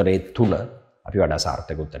 උත්තරේ 3 අපි වඩා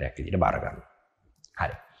සාර්ථක උත්තරයක් විදිහට බාර ගන්නවා.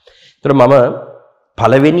 හරි. ඒතර මම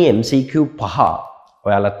පළවෙනි MCQ 5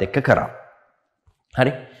 ඔයාලත් එක්ක කරා.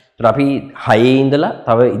 හරි. ඒතර අපි 6 ඉඳලා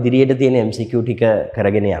තව ඉදිරියට තියෙන MCQ ටික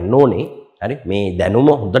කරගෙන යන්න ඕනේ. හරි. මේ දැනුම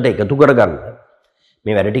හොඳට එකතු කරගන්න.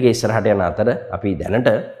 මේ වැඩ ටික ඉස්සරහට යන අතර අපි දැනට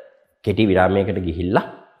කෙටි විරාමයකට ගිහිල්ලා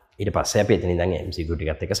ඊට පස්සේ අපි එතන ඉඳන් MCQ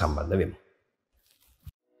ටිකත් එක්ක සම්බන්ධ වෙමු.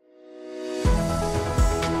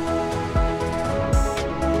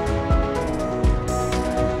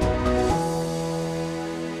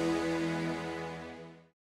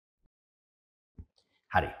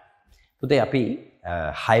 හරි. පුතේ අපි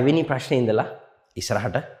 6 වෙනි ප්‍රශ්නේ ඉඳලා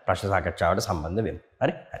ඉස්සරහට ප්‍රශ්න සාකච්ඡාවට සම්බන්ධ වෙමු.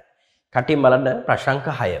 හරි? හරි. කටින් බලන්න ප්‍රශ්නාංක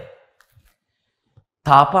 6.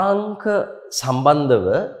 තාපාංක සම්බන්ධව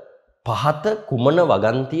පහත කුමන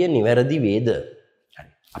වගන්තිය නිවැරදි වේද? හරි.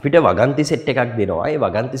 අපිට වගන්ති සෙට් එකක් දෙනවා. ඒ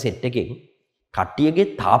වගන්ති සෙට් එකෙන් කට්ටියගේ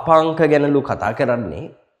තාපාංක ගැනලු කතා කරන්නේ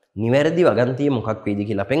නිවැරදි වගන්තිය මොකක් වේද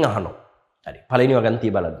කියලා අපෙන් අහනවා. හරි. පළවෙනි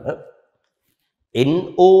වගන්තිය බලන්න.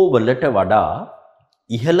 NO වලට වඩා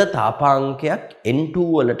ඉහළ තාපාංකයක් N2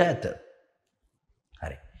 වලට ඇත.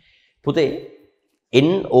 හරි. පුතේ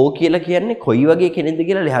NO කියලා කියන්නේ කොයි වගේ කෙනෙක්ද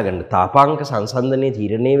කියලා ලියා ගන්න. තාපාංක සංසන්දනයේ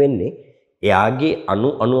තීරණය වෙන්නේ එයාගේ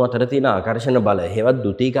අණු අතර තියෙන ආකර්ෂණ බලය. හේවත්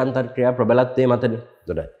ද්විතීක අන්තර්ක්‍රියා ප්‍රබලත්වයේ මතනේ.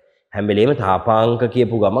 එතකොට හැම වෙලේම තාපාංක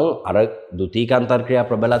කියපු ගමන් අර ද්විතීක අන්තර්ක්‍රියා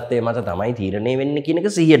ප්‍රබලත්වයේ මත තමයි තීරණය වෙන්නේ කියන එක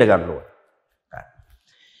සිහියට ගන්න ඕනේ. හරි.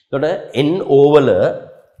 එතකොට NO වල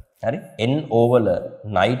හරි NO වල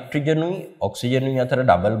නයිට්‍රජනුයි ඔක්සිජනුයි අතර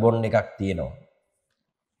ඩබල් බොන්ඩ් එකක් තියෙනවා.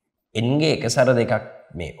 N ගේ එකසර දෙකක්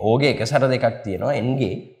මේ O ගේ එකසර දෙකක් තියෙනවා. N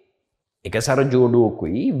ගේ එකසර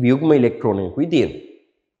ජෝඩුවකුයි ව්‍යුග්ම ඉලෙක්ට්‍රෝනයකුයි තියෙනවා.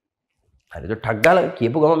 හරි. ඒක ටක් ගාලා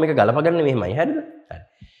කියපු ගමන් මේක ගලපගන්නේ මෙහෙමයි. හරිද? හරි.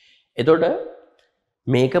 එතකොට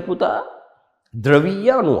මේක පුතා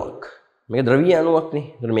ද්‍රවීය අණුවක්. මේක ද්‍රවීය අණුවක් නේ.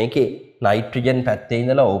 එතකොට මේකේ නයිට්‍රජන් පැත්තේ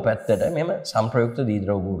ඉඳලා O පැත්තට මෙහෙම සම්ප්‍රයුක්ත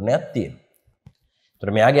දීද්‍රව ගූර්ණයක් තියෙනවා.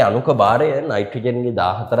 එතකොට මෙයාගේ අණුක භාරය නයිට්‍රජන්ගේ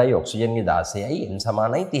 14යි ඔක්සිජන්ගේ 16යි N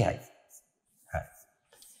සමානයි 30යි. හරි.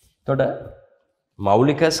 එතකොට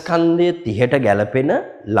මෞලික ස්කන්ධය 30ට ගැලපෙන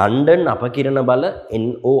ලන්ඩන් අපකිරණ බල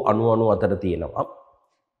NO අණු අතර තියෙනවා.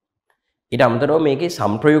 ඊට අමතරව මේකේ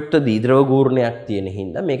සම්ප්‍රයුක්ත දීද්‍රව ගූර්ණයක් තියෙන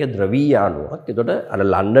හින්දා මේක ද්‍රවීය අණුවක්. එතකොට අර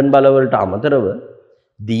ලන්ඩන් බල වලට අමතරව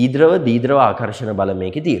දීද්‍රව ආකර්ෂණ බල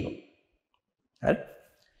මේකේ තියෙනවා. හරි.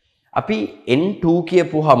 අපි N2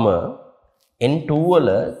 කියපුවම N2 වල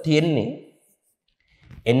තියෙන්නේ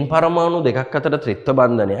N පරමාණු දෙකක් අතර ත්‍රිත්ව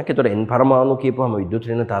බන්ධනයක්. එතකොට N පරමාණු කියපුවම විද්‍යුත්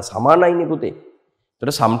ඍණතා සමානයිනේ පුතේ.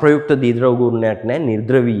 එතකොට සංප්‍රයුක්ත දීද්‍රව ගුණයක් නැහැ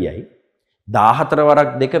නිර්ද්‍රවීයයි. 14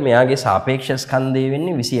 වරක් දෙක මෙයාගේ සාපේක්ෂ ස්කන්ධය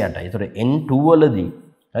වෙන්නේ 28යි. එතකොට N2 වලදී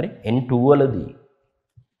හරි N2 වලදී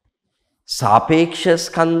සාපේක්ෂ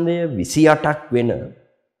ස්කන්ධය 28ක් වෙන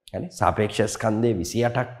හරි සාපේක්ෂ ස්කන්ධය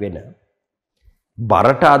 28ක් වෙන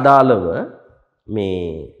බරට අදාළව මේ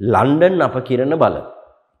ලන්ඩන් අපකිරණ බල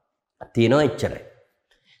තියෙනවා එච්චරයි.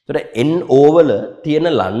 එතකොට NO වල තියෙන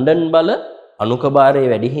ලන්ඩන් බල අණුක භාරය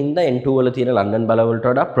වැඩි හින්දා N2 වල තියෙන ලන්ඩන් බල වලට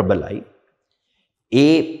වඩා ප්‍රබලයි.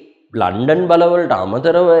 ඒ ලන්ඩන් බල වලට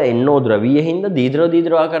අමතරව NO ද්‍රවීය හින්දා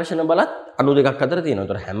දීද්‍රව ආකර්ෂණ බලත් අණු දෙකක් අතර තියෙනවා.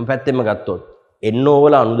 එතකොට හැම පැත්තෙම ගත්තොත් NO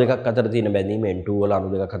වල අණු දෙකක් අතර තියෙන බැඳීම N2 වල අණු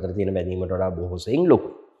දෙකක් අතර තියෙන බැඳීමට වඩා බොහෝ සෙයින්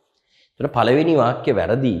ලොකුයි. එතකොට පළවෙනි වාක්‍ය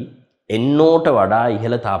වැරදි. NOට වඩා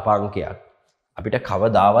ඉහළ තාපාංකයක් අපිට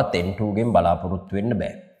කවදාවත් N2 ගෙන් බලාපොරොත්තු වෙන්න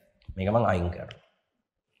බෑ. මේක මම අයින් කරනවා.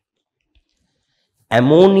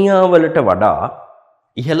 ඇමෝනියා වලට වඩා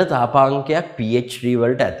ඉහළ තාපාංකයක් pH3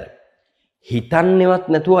 වලට ඇත. හිතන්නේවත්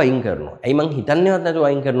නැතුව අයින් කරනවා. ඇයි මං හිතන්නේවත් නැතුව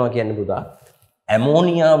අයින් කරනවා කියන්නේ පුතා?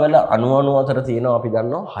 ඇමෝනියා වල අණු අතර තියෙනවා අපි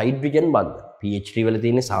දන්නවා හයිඩ්‍රජන් බන්ධන. pH3 වල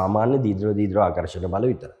තියෙන සාමාන්‍ය දීද්‍රව ආකර්ෂණ බල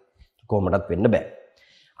විතරයි. කොහොමදත් වෙන්න බෑ.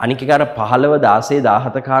 අනික එක අර 15 16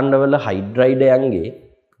 17 කාණ්ඩවල හයිඩ්‍රයිඩයන්ගේ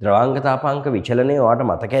ද්‍රවාංග තාපාංක විචලනය ඔයාලට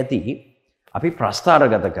මතක ඇති අපි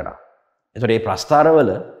ප්‍රස්ථාරගත කරා. ඒතකොට මේ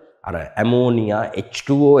ප්‍රස්ථාරවල අර ඇමෝනියා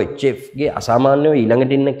H2O HF ගේ අසාමාන්‍යව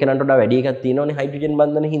ඊළඟට ඉන්න කෙනාට වඩා වැඩි එකක් තියෙනවනේ හයිඩ්‍රජන්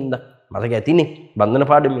බන්ධන හින්දා. මතක ඇතිනේ බන්ධන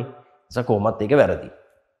පාඩමේ. ඒක කොහොමත් ඒක වැරදි.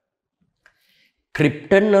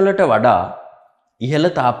 ක්‍රිප්ටන් වලට වඩා ඉහළ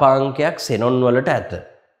තාපාංකයක් සෙනොන් වලට ඇත.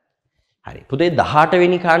 හරි. පුතේ 18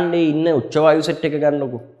 වෙනි කාණ්ඩේ ඉන්න උච්ච වායු සෙට් එක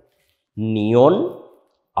ගන්නකො. නියොන්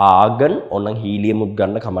ආගන් ඕනනම් හීලියම් උත්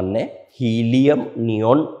ගන්න කමන්නේ. Helium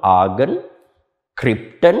නියොන් argon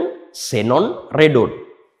ක්‍රිප්ටන් සෙනොන් රෙඩොන්.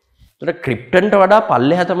 ඒතර ක්‍රිප්ටන්ට වඩා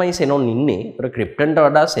පල්ලෙහා තමයි සෙනොන් ඉන්නේ. ඒතර ක්‍රිප්ටන්ට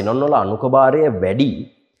වඩා සෙනොන් වල අණුක භාරය වැඩි.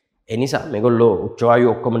 ඒ නිසා මේගොල්ලෝ උච්ච වායු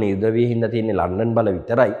ඔක්කොම නිර්ද්‍රවීය හින්දා තියෙන්නේ ලන්ඩන් බල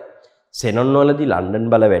විතරයි. සෙනොන් වලදී ලන්ඩන්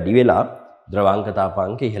බල වැඩි වෙලා ද්‍රවාංක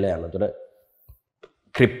තාපාංක ඉහළ යනවා. ඒතර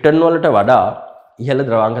ක්‍රිප්ටන් වලට වඩා ඉහළ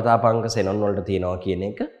ද්‍රවාංක තාපාංක සෙනොන් වලට තියෙනවා කියන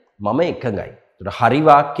එක මම එකඟයි. ඒතර හරි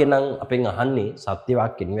වාක්‍ය නම් අපෙන් අහන්නේ සත්‍ය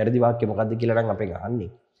වාක්‍ය නිවැරදි වාක්‍ය මොකද්ද කියලා නම් අපෙන්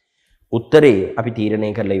අහන්නේ. උත්තරේ අපි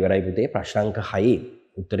තීරණය කරලා ඉවරයි පුතේ. ප්‍රශ්නාංක 6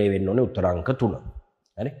 උත්තරේ වෙන්න ඕනේ උත්තර අංක 3.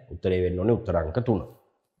 හරි? උත්තරේ වෙන්න ඕනේ උත්තර අංක 3.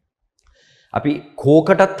 අපි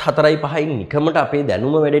කෝකටත් 4යි 5යි නිකමට අපේ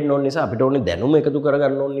දැනුම වැඩෙන්න ඕන නිසා අපිට ඕනේ දැනුම එකතු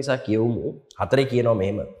කරගන්න ඕන නිසා කියවමු. 4 කියනවා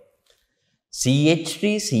මෙහෙම. CH3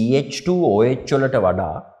 CH2OH වලට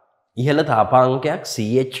වඩා ඉහළ තාපාංකයක්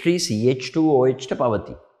CH3 CH2OH ට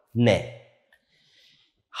පවතී. නෑ.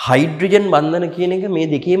 හයිඩ්‍රජන් බන්ධන කියන එක මේ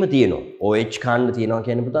දෙකේම තියෙනවා. OH කාණ්ඩ තියෙනවා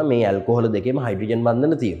කියන්නේ පුතා මේ ඇල්කොහොල් දෙකේම හයිඩ්‍රජන්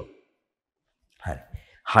බන්ධන තියෙනවා. හරි.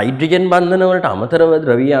 හයිඩ්‍රජන් බන්ධන වලට අමතරව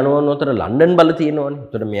ද්‍රවීය අණුවන් අතර ලන්ඩන් බල තියෙනවනේ.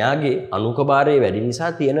 එතකොට මෙයාගේ අණුක භාරය වැඩි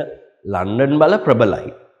නිසා තියෙන ලන්ඩන් බල ප්‍රබලයි.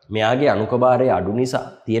 මෙයාගේ අණුක භාරය අඩු නිසා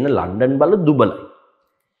තියෙන ලන්ඩන් බල දුබලයි.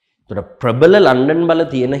 එතකොට ප්‍රබල ලන්ඩන් බල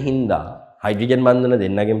තියෙන හින්දා හයිඩ්‍රජන් බන්ධන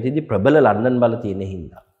දෙන්නගෙම තියෙදි ප්‍රබල ලන්ඩන් බල තියෙන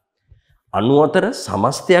හින්දා අණු අතර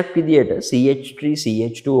සමස්තයක් විදියට CH3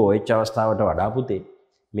 CH2OH අවස්ථාවට වඩා පුතේ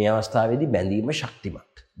මේ අවස්ථාවේදී බැඳීම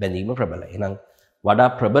ශක්තිමත්. බැඳීම ප්‍රබලයි. එහෙනම්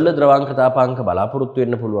වඩා ප්‍රබල ද්‍රවාංක තාපාංක බලාපොරොත්තු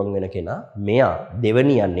වෙන්න පුළුවන් වෙන කෙනා මෙයා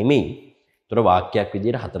දෙවනියා නෙමෙයි. ඒතර වාක්‍යයක්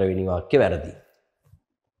විදියට හතරවෙනි වාක්‍ය වැරදි.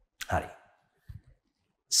 හරි.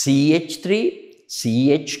 CH3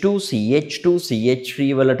 CH2 CH2 CH3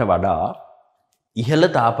 වලට වඩා ඉහළ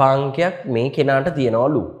තාපාංකයක් මේ කෙනාට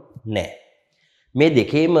තියනවලු නෑ. මේ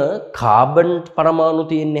දෙකේම කාබන් පරමාණු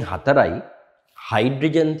තියෙන්නේ 4යි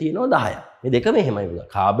හයිඩ්‍රජන් තියෙනවා 10යි. මේ දෙකම එහෙමයි පුතා.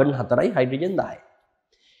 Carbon 4යි hydrogen 10යි.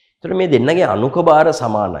 එතකොට මේ දෙන්නගේ අණුක භාර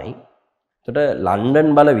සමානයි. එතකොට ලන්ඩන්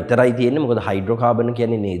බල විතරයි තියෙන්නේ. මොකද හයිඩ්‍රෝකාබන්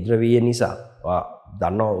කියන්නේ නේද්‍රවීය නිසා. ඔයා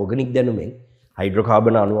දන්නවා ඕගනික් දැනුමෙන්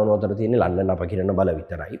හයිඩ්‍රෝකාබන් අණු අතර තියෙන්නේ ලන්ඩන් අපකිරණ බල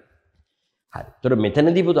විතරයි. හරි. එතකොට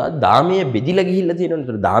මෙතනදී පුතා දාමය බෙදිලා ගිහිල්ලා තියෙනවා.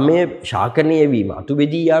 එතකොට දාමය ශාකනීය වීම අතු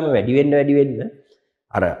බෙදී යාම වැඩි වෙන්න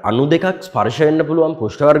අර අණු දෙකක් ස්පර්ශ වෙන්න පුළුවන්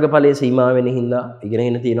පෘෂ්ඨ වර්ගඵලයේ සීමා වෙන හින්දා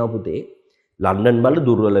ඉගෙනගෙන තියෙනවා පුතේ ලන්ඩන් බල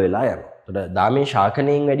දුර්වල වෙලා යනවා. එතකොට දාමයේ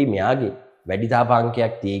ශාකනයෙන් වැඩි මෙයාගේ වැඩි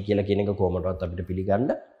තාපාංකයක් තියෙයි කියලා කියන එක කොහොමදවත් අපිට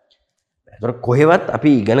පිළිගන්න. ඒතර කොහෙවත්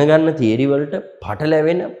අපි ඉගෙන ගන්න තියරි වලට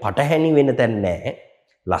පටලැවෙන, පටහැනි වෙන තැන් නැහැ.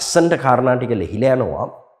 ලස්සනට කාරණා ටික ලිහිලා යනවා.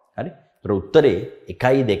 හරි. ඒතර උත්තරේ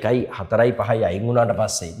 1 2 4 5 අයින් වුණාට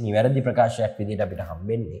පස්සේ නිවැරදි ප්‍රකාශයක් විදිහට අපිට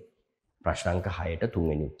හම්බෙන්නේ ප්‍රශ්නාංක 6ට 3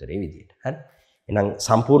 වෙනි උත්තරේ විදිහට. හරි. එහෙනම්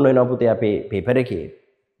සම්පූර්ණ වෙනවා පුතේ අපේ පේපර් එකේ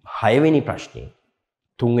 6 වෙනි ප්‍රශ්නේ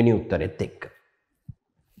 3 වෙනි උත්තරෙත් එක්ක.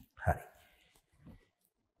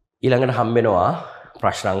 ඊළඟට හම්බෙනවා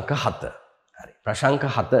ප්‍රශ්නාංක 7. හරි. ප්‍රශ්නාංක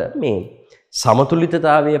 7 මේ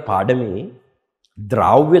සමතුලිතතාවයේ පාඩමේ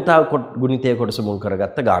ද්‍රව්‍යතා ගුණිතය කොටස මුල්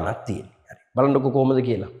කරගත්ත ගානක් තියෙනවා. හරි. බලන්නකො කොහොමද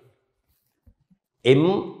කියලා.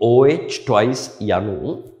 MOH twice යනු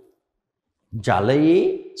ජලයේ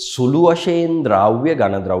සුළු වශයෙන් ද්‍රව්‍ය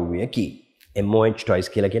ඝන ද්‍රව්‍යකි. MOH twice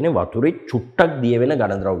කියලා කියන්නේ වතුරේ චුට්ටක් දිය වෙන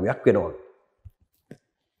ඝන ද්‍රව්‍යයක් වෙනවා.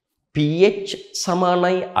 pH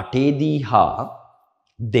සමානයි 8 දී හා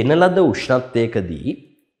දෙන ලද උෂ්ණත්වයකදී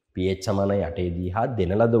pH සමානයි 8 දී හා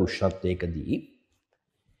දෙන ලද උෂ්ණත්වයකදී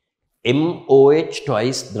MOH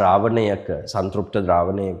twice ද්‍රාවණයක සංතෘප්ත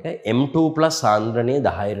ද්‍රාවණයක M2+ සාන්ද්‍රණය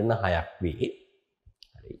 10^6ක් වේ.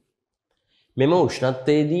 හරි. මෙම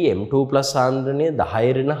උෂ්ණත්වයේදී M2+ සාන්ද්‍රණය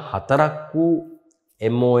 10^4ක් වූ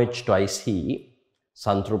MOH twice හි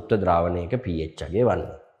සංතෘප්ත ද්‍රාවණයක pH අගය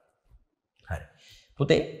වන්නේ. හරි.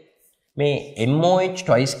 පුතේ මේ MOH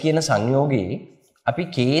twice කියන සංයෝගයේ අපි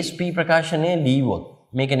KSP ප්‍රකාශනය ලියවොත්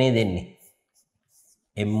මේක නේ දෙන්නේ.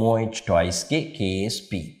 MOH twice ගේ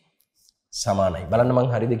KSP සමානයි. බලන්න මං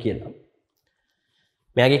හරිද කියලා.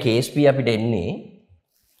 මෙයාගේ KSP අපිට එන්නේ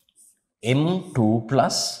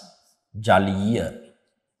M2+ ජලීය.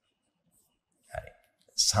 හරි.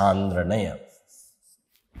 සාන්ද්‍රණය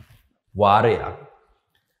වාරයක්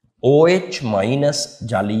OH-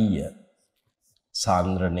 ජලීය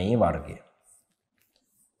සාන්ද්‍රණයේ වර්ගය.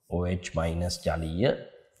 OH- ජලීය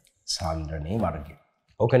සාන්ද්‍රණයේ වර්ගය.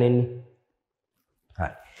 ඕකනේ.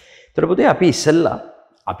 හරි. ඒතර පුතේ අපි ඉස්සෙල්ලා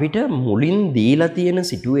අපිට මුලින් දීලා තියෙන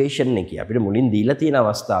සිටුේෂන් එකේ අපිට මුලින් දීලා තියෙන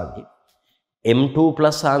අවස්ථාවේ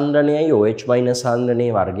M2+ සාන්ද්‍රණයයි OH-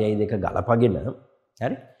 සාන්ද්‍රණයේ වර්ගයයි දෙක ගලපගෙන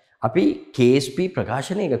හරි අපි KSP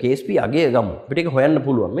ප්‍රකාශනයක KSP අගය ගමු. අපිට ඒක හොයන්න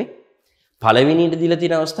පුළුවන් මේ පළවෙනියට දීලා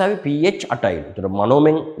තියෙන අවස්ථාවේ pH 8යි. ඒතර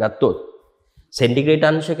මනෝමෙන් ගත්තොත් සෙන්ටිග්‍රේඩ්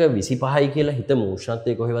අංශක 25යි කියලා හිතමු.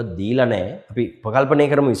 උෂ්ණත්වය කොහෙවත් දීලා නැහැ. අපි ප්‍රකල්පනය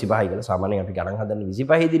කරමු 25යි කියලා. සාමාන්‍යයෙන් අපි ගණන් හදන්නේ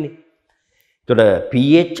 25 දිනේ. එතකොට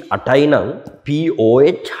pH 8යි නම්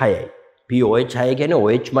pOH 6යි. pOH 6 කියන්නේ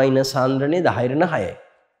OH- සාන්ද්‍රණය 10^6යි.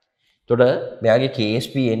 එතකොට මෙයාගේ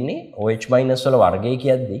KSP එන්නේ OH- වල වර්ගය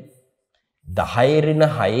කියද්දි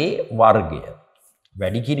 10^6 වර්ගය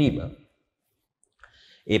වැඩි කිරීම.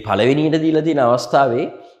 ඒ පළවෙනියට දීලා තියෙන අවස්ථාවේ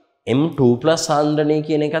M2+ සාන්ද්‍රණය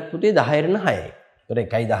කියන එකත් පුතේ 10^6යි. එතකොට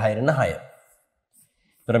 1.10^6.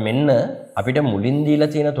 එතකොට මෙන්න අපිට මුලින් දීලා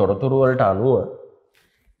තියෙන තොරතුරු වලට අනුව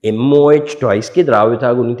MOH twice ගේ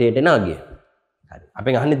ද්‍රාව්‍යතා ගුණිතයට එන අගය. හරි.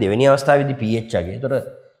 අපෙන් අහන්නේ දෙවෙනි අවස්ථාවේදී pH අගය. එතකොට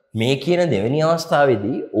මේ කියන දෙවෙනි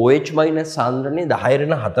අවස්ථාවේදී OH- සාන්ද්‍රණය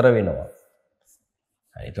 10^4 වෙනවා.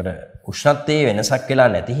 හරි. එතකොට උෂ්ණත්වයේ වෙනසක් වෙලා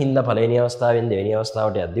නැති හින්දා පළවෙනි අවස්ථාවෙන් දෙවෙනි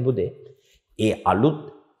අවස්ථාවට යද්දී පුතේ ඒ අලුත්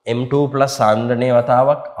M2+ සාන්ද්‍රණය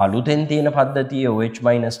වතාවක් අලුතෙන් තියෙන පද්ධතියේ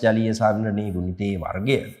OH- ජලීය සාන්ද්‍රණයේ ගුණිතයේ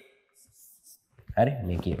වර්ගය. හරි.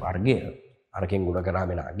 මේකේ වර්ගය අරකින් ගුණ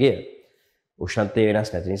කරාම එන අගය උෂ්ණත්වය වෙනස්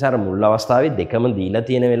නැති නිසා අර මුල් අවස්ථාවේ දෙකම දීලා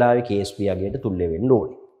තියෙන වෙලාවේ KSP අගයට තුල්ලේ වෙන්න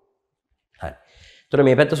ඕනේ. හරි. ඒතර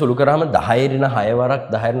මේ පැත්ත සුළු කරාම 10^6 වරක්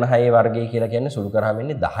 10^6 වර්ගය කියලා කියන්නේ සුළු කරාම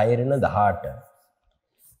එන්නේ 10^18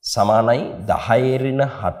 සමානයි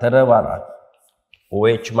 10^4 වරක්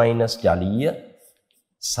OH- ජලීය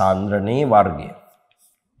සාන්ද්‍රණයේ වර්ගය.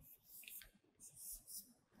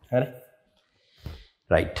 හරි.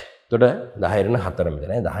 රයිට්. එතකොට 10^4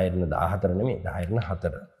 මෙතන 10^14 නෙමෙයි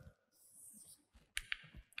 10^4.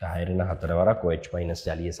 10^4 වරක් OH-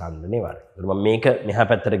 ජලීය සාන්ද්‍රණයේ වර්ගය. එතකොට මම මේක මෙහා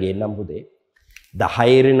පැත්තට ගේන්නම් පුතේ.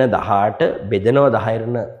 10^18 බෙදනවා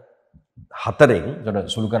 10^4ෙන්. එතකොට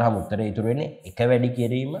සුළු කරාම උත්තරේ ඉතුරු වෙන්නේ 1 වැඩි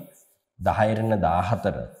කිරීම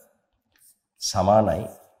 10^14 සමානයි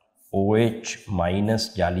OH-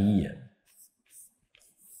 ජලීය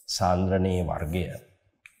සාන්ද්‍රණයේ වර්ගය.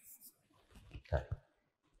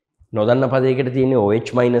 නොදන්න පදයකට තියෙන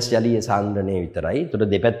OH- ජලීය සාන්ද්‍රණය විතරයි. එතකොට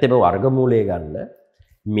දෙපැත්තේම වර්ගමූලය ගන්න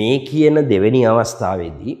මේ කියන දෙවෙනි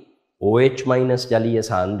අවස්ථාවේදී OH- ජලීය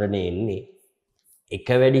සාන්ද්‍රණය එන්නේ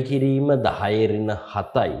 1 වැඩි කිරීම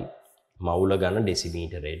 10^7යි මවුල ඝන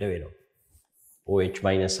ඩෙසිමීටරයට වෙනවා.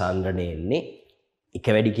 OH- සාන්ද්‍රණය එන්නේ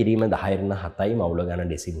 1 වැඩි කිරීම 10^7යි මවුල ඝන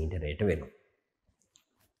ඩෙසිමීටරයට වෙනවා.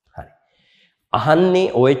 හරි. අහන්නේ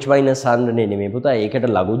OH- සාන්ද්‍රණය නෙමෙයි පුතා. ඒකට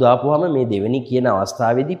ලඝු දාපුවාම මේ දෙවෙනි කියන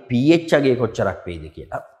අවස්ථාවේදී pH අගය කොච්චරක් වේද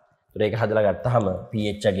කියලා. ඒතර ඒක හදලා ගත්තාම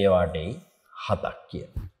pH අගය වාටේ 7ක්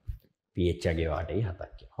කියලා. pH අගය වාටේ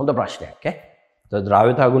 7ක් කියලා. හොඳ ප්‍රශ්නයක් ඈ. ඒතර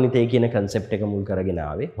ද්‍රාව්‍යතා ගුණිතය කියන concept එක මුල් කරගෙන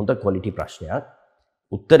ආවේ හොඳ quality ප්‍රශ්නයක්.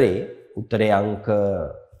 උත්තරේ අංක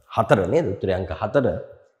 4 නේද? උත්තරේ අංක 4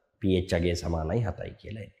 pH අගය සමානයි 7යි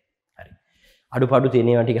කියලා එන්නේ. හරි. අඩුපාඩු තියෙන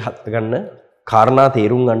ඒවා ටික හත් ගන්න කාරණා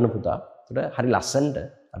තේරුම් ගන්න පුතා. ඒතර හරි ලස්සනට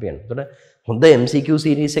අපි යනවා. ඒතර හොඳ MCQ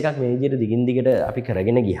series එකක් මේ විදිහට දිගින් දිගට අපි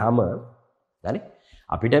කරගෙන ගියාම හරි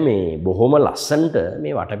අපිට මේ බොහොම ලස්සනට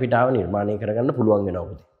මේ වටපිටාව නිර්මාණය කරගන්න පුළුවන් වෙනවා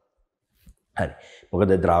පුතේ. හරි.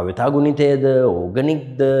 මොකද ද්‍රාව්‍යතා ගුණිතයද,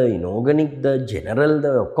 ඕගනික්ද, ඉනෝගනික්ද, ජෙනරල්ද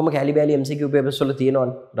ඔක්කොම කැලි බැලි MCQ papers වල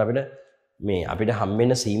තියෙනවනේ. අපිට මේ අපිට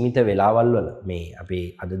හම්බෙන සීමිත වෙලාවල් වල මේ අපේ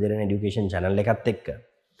අද දෙරණ এডুকেෂන් channel එකත් එක්ක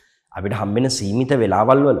අපිට හම්බෙන සීමිත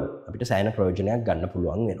වෙලාවල් වල අපිට සෑහෙන ප්‍රයෝජනයක් ගන්න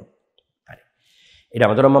පුළුවන් වෙනවා. හරි. ඊට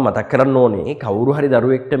අමතරව මම මතක් කරන්න ඕනේ කවුරු හරි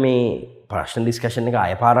දරුවෙක්ට මේ ප්‍රශ්න ඩිස්කෂන් එක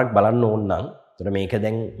ආය පාරක් බලන්න ඕන නම් එතකොට මේක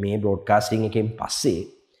දැන් මේ බ්‍රෝඩ්කාස්ටිං එකෙන් පස්සේ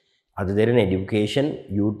අද දෙරණ এডুকেෂන්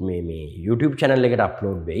මේ YouTube channel එකට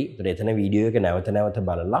අප්ලෝඩ් වෙයි. එතකොට එතන වීඩියෝ එක නැවත නැවත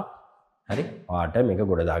බලලා හරි ඔයාට මේක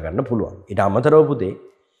ගොඩ දා ගන්න පුළුවන්. ඊට අමතරව පුතේ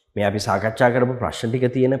මේ අපි සාකච්ඡා කරපු ප්‍රශ්න ටික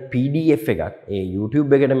තියෙන PDF එකක් ඒ YouTube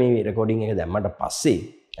එකට මේ රෙකෝඩින් එක දැම්මට පස්සේ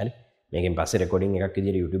හරි මේකෙන් පස්සේ රෙකෝඩින් එකක්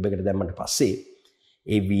විදිහට YouTube එකට දැම්මට පස්සේ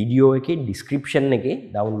ඒ වීඩියෝ එකේ ඩිස්ක්‍රිප්ෂන් එකේ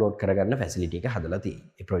ඩවුන්ලෝඩ් කරගන්න ෆැසිලිටි එක හදලා තියෙයි.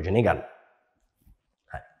 ඒ ප්‍රයෝජනෙ ගන්න.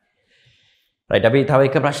 හරි. රයිට් අපි තව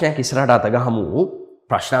එක ප්‍රශ්නයක් ඉස්සරහට අත ගහමු.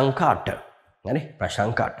 ප්‍රශ්න අංක 8. හරි ප්‍රශ්න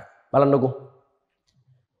අංක 8. බලන්නකෝ.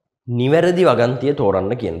 නිවැරදි වගන්තිය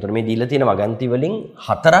තෝරන්න කියන. එතකොට මේ දීලා තියෙන වගන්ති වලින්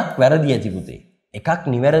 4ක් වැරදි ඇති පුතේ. එකක්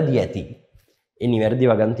නිවැරදි ඇති. ඒ නිවැරදි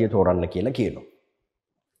වගන්තිය තෝරන්න කියලා කියනවා.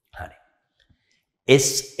 හරි.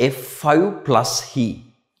 SF5+ හි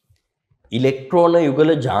ඉලෙක්ට්‍රෝන යුගල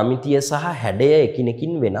ජ්‍යාමිතිය සහ හැඩය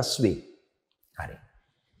එකිනෙකින් වෙනස් වේ. හරි.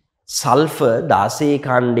 සල්ෆර් 16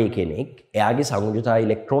 කාණ්ඩයේ කෙනෙක් එයාගේ සංයුජතා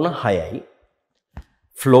ඉලෙක්ට්‍රෝන 6යි.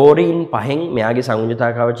 ෆ්ලෝරින් 5න් මෙයාගේ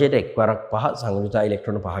සංයුජතා කවචයට එක්වරක් 5 සංයුජතා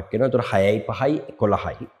ඉලෙක්ට්‍රෝන 5ක් වෙනවා. ඒතකොට 6යි 5යි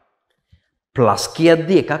 11යි. ප්ලස්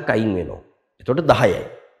කියද්දි එකක් අයින් වෙනවා. එතකොට 10යි.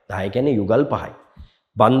 10 කියන්නේ යුගල් 5යි.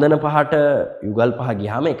 බන්ධන 5ට යුගල් 5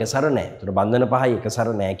 ගියාම එකසර නැහැ. එතකොට බන්ධන 5යි එකසර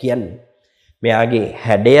නැහැ කියන්නේ මෙයාගේ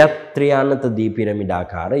හැඩයත් ත්‍රියානත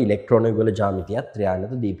දීපිරමිඩාකාර ඉලෙක්ට්‍රෝන යුගල ජ්‍යාමිතියත්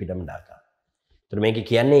ත්‍රියානත දීපිරමිඩාකාර. එතකොට මේක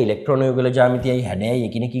කියන්නේ ඉලෙක්ට්‍රෝන යුගල ජ්‍යාමිතියයි හැඩයයි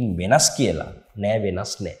එකිනෙකින් වෙනස් කියලා. නෑ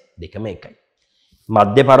වෙනස් නෑ. දෙකම එකයි.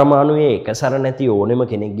 මධ්‍ය පරමාණුවේ එකසර නැති ඕනෙම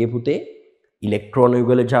කෙනෙක්ගේ පුතේ ඉලෙක්ට්‍රෝන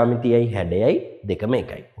යුගල ජ්‍යාමිතියයි හැඩයයි දෙකම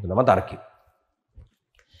එකයි. ඔක තමයි තර්කය.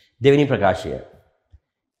 දෙවෙනි ප්‍රකාශය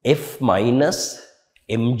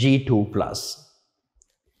F-Mg2+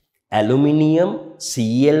 ඇලුමිනියම්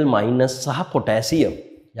Cl- සහ පොටෑසියම්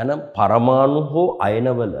යන පරමාණු හෝ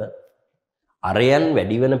අයනවල අරයන්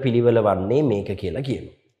වැඩිවන පිළිවෙල වන්නේ මේක කියලා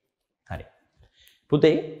කියනවා. හරි.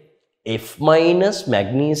 පුතේ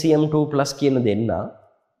F-Mg2+ කියන දෙන්න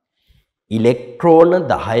ඉලෙක්ට්‍රෝන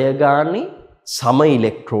 10 ගානේ සම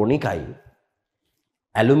ඉලෙක්ට්‍රෝනිකයි.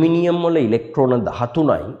 ඇලුමිනියම් වල ඉලෙක්ට්‍රෝන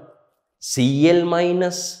 13යි. Cl-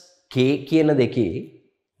 K කියන දෙකේ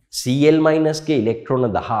Cl- ගේ ඉලෙක්ට්‍රෝන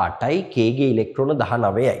 18යි K ගේ ඉලෙක්ට්‍රෝන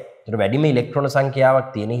 19යි. ඒතර වැඩිම ඉලෙක්ට්‍රෝන සංඛ්‍යාවක්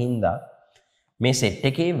තියෙන හින්දා මේ සෙට්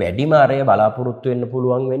එකේ වැඩිම අරය බලාපොරොත්තු වෙන්න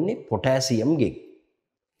පුළුවන් වෙන්නේ පොටෑසියම් ගේ.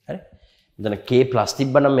 හරි. එතන K+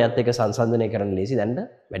 තිබ්බනම් මෙයත් එක සංසන්දනය කරන්න ලේසි. දැන්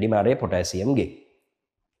වැඩිම අරය පොටෑසියම් ගේ.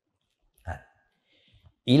 හරි.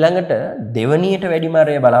 ඊළඟට දෙවණියට වැඩිම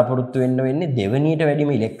අරය බලාපොරොත්තු වෙන්න වෙන්නේ දෙවණියට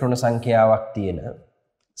වැඩිම ඉලෙක්ට්‍රෝන සංඛ්‍යාවක් තියෙන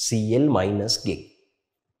Cl- ගේ.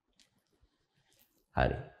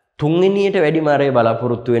 හරි. තුන්වෙනියට වැඩිම අරය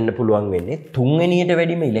බලාපොරොත්තු වෙන්න පුළුවන් වෙන්නේ තුන්වෙනියට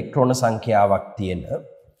වැඩිම ඉලෙක්ට්‍රෝන සංඛ්‍යාවක් තියෙන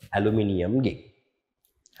ඇලුමිනියම් ගේ.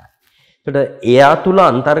 එතකොට එයා තුල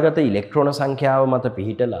අන්තර්ගත ඉලෙක්ට්‍රෝන සංඛ්‍යාව මත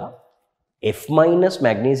පිහිටලා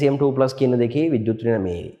F-Mg2+ කියන දෙකේ විද්‍යුත් ඍණ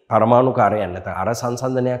මේ පරමාණු කාර්යයන් නැත්නම් අර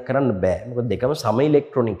සංසන්දනයක් කරන්න බෑ. මොකද දෙකම සම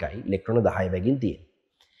ඉලෙක්ට්‍රොනිකයි. ඉලෙක්ට්‍රෝන 10 බැගින් තියෙන.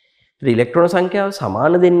 ඒත් ඉලෙක්ට්‍රෝන සංඛ්‍යාව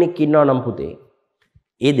සමාන දෙන්නෙක් ඉන්නවා නම් පුතේ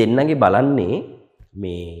ඒ දෙන්නගේ බලන්නේ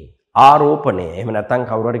මේ ආරෝපණය. එහෙම නැත්නම්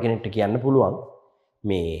කවුරු හරි කෙනෙක්ට කියන්න පුළුවන්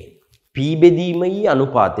මේ p බෙදීමයි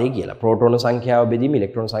අනුපාතය කියලා. ප්‍රෝටෝන සංඛ්‍යාව බෙදීම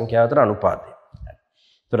ඉලෙක්ට්‍රෝන සංඛ්‍යාව අතර අනුපාතය.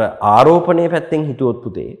 ඒතර ආරෝපණයේ පැත්තෙන් හිතුවොත්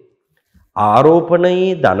පුතේ ආරෝපණයේ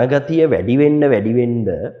ධන ගතිය වැඩි වෙන්න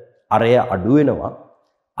අරය අඩු වෙනවා.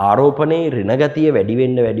 ආරෝපණයේ ඍණ ගතිය වැඩි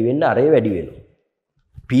වෙන්න අරය වැඩි වෙනවා.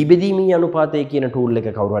 p බෙදීමයි අනුපාතය කියන ටූල් එක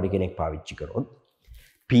කවුරු හරි කෙනෙක් පාවිච්චි කරොත්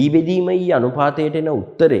p බෙදීමයි අනුපාතයට එන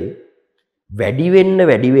උත්තරේ වැඩි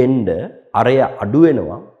වෙන්න අරය අඩු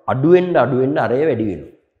වෙනවා. අඩු වෙන්න අරය වැඩි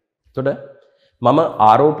වෙනවා. එතකොට මම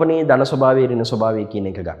ආරෝපණයේ ධන ස්වභාවය ඍණ ස්වභාවය කියන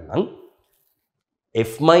එක ගන්නම්.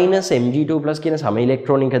 F-Mg2+ කියන සම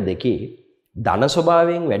ඉලෙක්ට්‍රෝනික දෙකේ ධන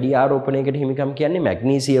ස්වභාවයෙන් වැඩි ආරෝපණයකට හිමිකම් කියන්නේ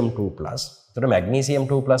මැග්නීසියම් 2+. එතකොට මැග්නීසියම්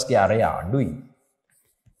 2+ ගේ අරය අඩුයි.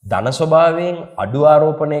 ධන ස්වභාවයෙන් අඩු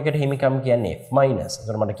ආරෝපණයකට හිමිකම් කියන්නේ F-.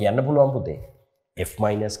 එතකොට මට කියන්න පුළුවන් පුතේ F-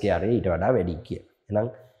 ගේ අරය ඊට වඩා වැඩි කියලා. එහෙනම්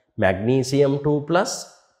magnesium 2+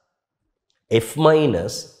 F-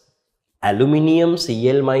 aluminium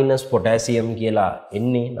Cl- potassium කියලා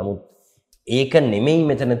එන්නේ. නමුත් ඒක නෙමෙයි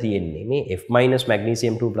මෙතන තියෙන්නේ. මේ F-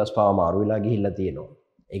 මැග්නීසියම් 2+ පාව මාරු වෙලා ගිහිල්ලා තියෙනවා.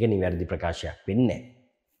 ඒක නිවැරදි ප්‍රකාශයක් වෙන්නේ නැහැ.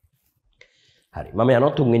 හරි. මම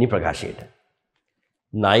යනවා තුන්වෙනි ප්‍රකාශයට.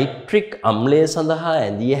 නයිට්‍රික් අම්ලය සඳහා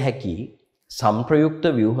ඇඳිය හැකි සංප්‍රයුක්ත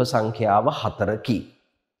ව්‍යුහ සංඛ්‍යාව 4කි.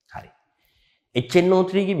 හරි.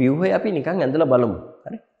 HNO3 ගේ ව්‍යුහය අපි නිකන් ඇඳලා බලමු.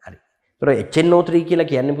 හරි. හරි. ඒතර HNO3 කියලා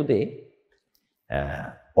කියන්නේ පුතේ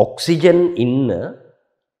ඔක්සිජන් ඉන්න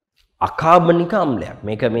අකාබනික අම්ලයක්.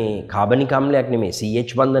 මේක මේ කාබනික අම්ලයක් නෙමෙයි.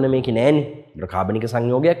 CH බන්ධන මේකේ නෑනේ. ඒක කාබනික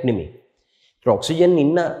සංයෝගයක් නෙමෙයි. ඒක ඔක්සිජන්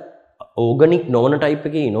ඉන්න ඕගනික් නොවන ටයිප්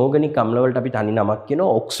එකේ ඉනෝගනික් අම්ල වලට අපි තනි නමක්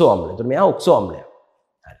කියනවා ඔක්සෝ අම්ල. ඒතර මෙයා ඔක්සෝ අම්ලයක්.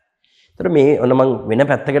 හරි. ඒතර මේ ඔන්න මම වෙන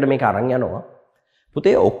පැත්තකට මේක අරන් යනවා.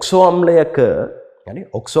 පුතේ ඔක්සෝ අම්ලයක හරි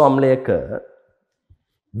ඔක්සෝ අම්ලයක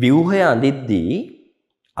ව්‍යුහය අඳිද්දී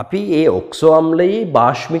අපි ඒ ඔක්සෝ අම්ලයේ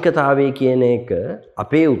භාෂ්මිකතාවය කියන එක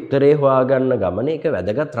අපේ උත්තරේ හොයාගන්න ගමන එක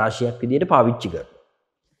වැදගත් රාශියක් විදිහට පාවිච්චි කරනවා.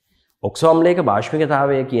 ඔක්සෝ අම්ලයක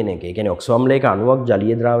භාෂ්මිකතාවය කියන එක, ඒ කියන්නේ ඔක්සෝ අම්ලයක අණුවක්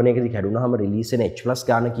ජලීය ද්‍රාවණයකදී කැඩුනහම රිලීස් වෙන H+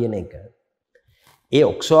 ගාන කියන එක. ඒ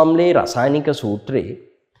ඔක්සෝ අම්ලයේ රසායනික සූත්‍රයේ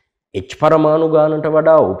H පරමාණු ගානට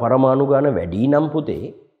වඩා O පරමාණු ගාන වැඩි නම් පුතේ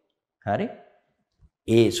හරි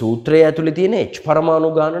ඒ සූත්‍රය ඇතුලේ තියෙන H පරමාණු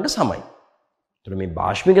ගානට සමයි. ඒතර මේ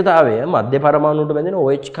භාෂ්මිකතාවය මධ්‍ය පරමාණුවට බැඳෙන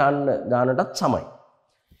OH ගානටත් සමයි.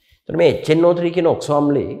 ඒතර මේ HNO3 කියන ඔක්සෝ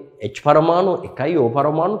අම්ලයේ H පරමාණු 1යි O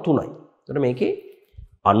පරමාණු 3යි. ඒතර මේකේ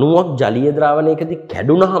අණුවක් ජලීය ද්‍රාවණයකදී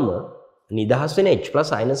කැඩුනහම නිදහස් වෙන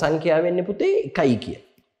H+ අයන සංඛ්‍යාව වෙන්නේ පුතේ 1යි කියලා.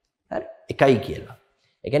 හරි 1යි කියලා.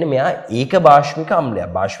 ඒ කියන්නේ මෙයා ඒක භාෂ්මික අම්ලයක්.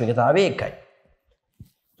 භාෂ්මිකතාවය 1යි.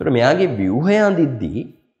 ඒතර මෙයාගේ ව්‍යුහය අඳිද්දී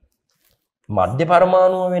මධ්‍ය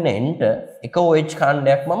පරමාණුව වෙන එන්ට එක OH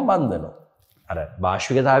කාණ්ඩයක් මම බඳිනවා. අර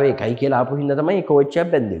භාෂ්මිකතාවය 1යි කියලා ආපු හින්දා තමයි එක OH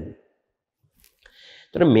එකක් බැඳෙන්නේ.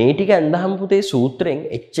 ඒතර මේ ටික ඇඳහම පුතේ සූත්‍රයෙන්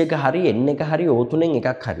H එක හරි N එක හරි O3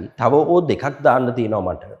 එකක් හරි තව O දෙකක් දාන්න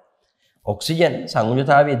තියෙනවා මට. ඔක්සිජන්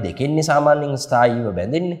සංයුජතාවයේ දෙකෙන්නේ සාමාන්‍යයෙන් ස්ථායීව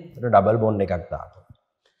බැඳෙන්නේ. ඒතර ඩබල් බොන්ඩ් එකක් දානවා.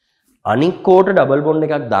 අනික් කොට ඩබල් බොන්ඩ්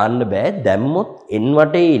එකක් දාන්න බෑ. දැම්මොත් N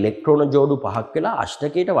වටේ ඉලෙක්ට්‍රෝන ජෝඩු 5ක් වෙලා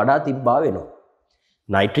අෂ්ටකයට වඩා තිබ්බා වෙනවා.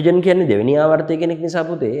 නයිට්‍රජන් කියන්නේ දෙවෙනි ආවර්තය කෙනෙක් නිසා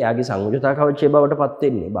පුතේ එයාගේ සංයුජතා කවචය බවට පත්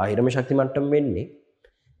වෙන්නේ බාහිරම ශක්ති මට්ටම වෙන්නේ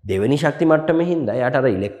දෙවෙනි ශක්ති මට්ටමේ හින්දා එයාට අර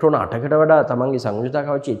ඉලෙක්ට්‍රෝන 8කට වඩා තමන්ගේ සංයුජතා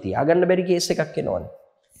කවචය තියාගන්න බැරි කේස් එකක් එනවනේ.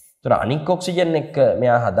 ඒතර අනික් ඔක්සිජන් එක්ක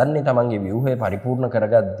මෙයා හදන්නේ තමන්ගේ ව්‍යුහය පරිපූර්ණ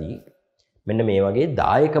කරගද්දී මෙන්න මේ වගේ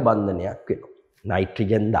දායක බන්ධනයක් වෙනවා.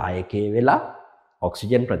 නයිට්‍රජන් දායකයේ වෙලා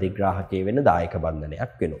ඔක්සිජන් ප්‍රතිග්‍රාහකයේ වෙන දායක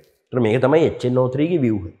බන්ධනයක් වෙනවා. ඒතර මේක තමයි HNO3 ගේ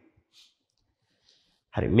ව්‍යුහය.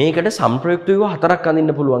 හරි මේකට සම්ප්‍රයුක්ත ව්‍යුහ 4ක්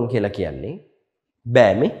අඳින්න පුළුවන් කියලා කියන්නේ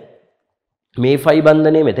බෑ මේ 5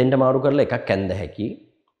 බන්ධනය මෙතෙන්ට මාරු කරලා එකක් ඇඳ හැකි.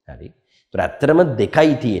 හරි. ඒතර ඇත්තටම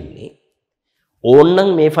දෙකයි තියෙන්නේ. ඕන්නම්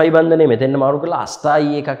මේ 5 බන්ධනය මෙතෙන්ට මාරු කරලා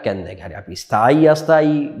අස්ථායී එකක් ඇඳ හැකි. හරි අපි ස්ථායී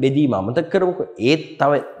අස්ථායී බෙදීම අමතක කරමුකෝ. ඒත්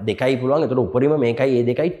තව දෙකයි පුළුවන්. ඒතර උඩරිම මේකයි ඒ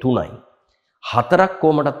දෙකයි 3යි. 4ක්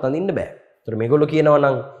කොහමඩත් අඳින්න බෑ. ඒතර මේගොල්ලෝ කියනවා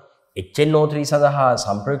නම් HNO3 සඳහා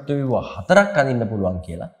සම්ප්‍රයුක්ත ව්‍යුහ 4ක් අඳින්න පුළුවන්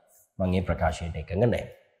කියලා. මම මේ ප්‍රකාශයට එකඟ නැහැ.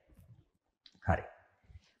 හරි.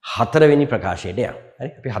 4 වෙනි ප්‍රකාශයට යන්න. හරි.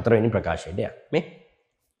 අපි 4 වෙනි ප්‍රකාශයට යන්න. මේ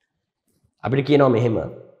අපිට කියනවා මෙහෙම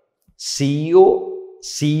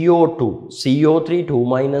CO2 CO3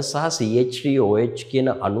 2- සහ CH3OH කියන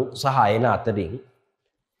අණු සහ අයන අතරින්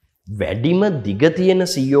වැඩිම දිග තියෙන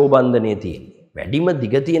CO බන්ධනය තියෙන්නේ. වැඩිම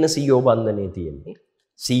දිග තියෙන CO බන්ධනය තියෙන්නේ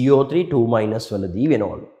CO3 2- වලදී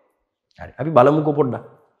වෙනවලු. හරි. අපි බලමුකෝ පොඩ්ඩක්.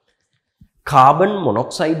 කාබන්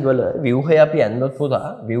මොනොක්සයිඩ් වල ව්‍යුහය අපි ඇන්දොත් පුතා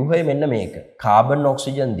ව්‍යුහය මෙන්න මේක. කාබන්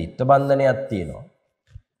ඔක්සිජන් ද්විත්ව බන්ධනයක් තියෙනවා.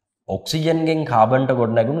 ඔක්සිජන්ගෙන් කාබන්ට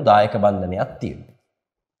ගොඩනැගුණු දායක බන්ධනයක් තියෙනවා.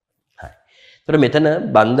 හරි. ඒතර මෙතන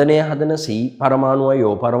බන්ධනය හදන C පරමාණුවයි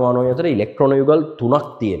O පරමාණුවයි අතර ඉලෙක්ට්‍රෝන යුගල් 3ක්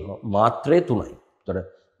තියෙනවා. මාත්‍රය 3යි. ඒතර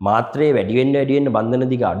මාත්‍රයේ වැඩි වෙන්න බන්ධන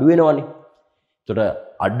දිග අඩු වෙනවනේ. ඒතර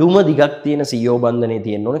අඩුම දිගක් තියෙන CO බන්ධනයේ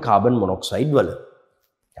තියෙන්න ඕනේ කාබන් මොනොක්සයිඩ් වල.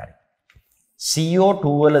 හරි. CO2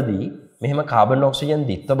 වලදී මෙහෙම කාබන් ඔක්සිජන්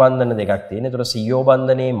ද්විත්ව බන්ධන දෙකක් තියෙන. ඒතර CO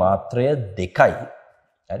බන්ධනයේ මාත්‍රය 2යි.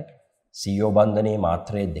 හරි. CO බන්ධනයේ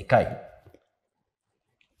මාත්‍රය 2යි.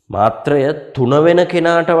 මාත්‍රය 3 වෙන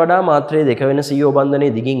කෙනාට වඩා මාත්‍රය 2 වෙන CO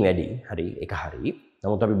බන්ධනයේ දිගින් වැඩි. හරි. ඒක හරි.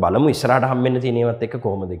 නමුත් අපි බලමු ඉස්සරහට හම්බෙන්න තියෙන ඒවත් එක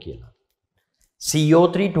කොහොමද කියලා.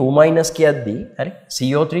 CO3 2- කියද්දී හරි.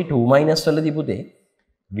 CO3 2- වලදී පුතේ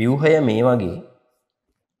ව්‍යුහය මේ වගේ.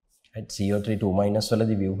 හරි. CO3 2-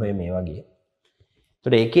 වලදී ව්‍යුහය මේ වගේ.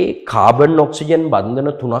 ඒතර ඒකේ කාබන් ඔක්සිජන් බන්ධන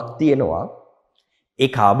 3ක් තියෙනවා. ඒ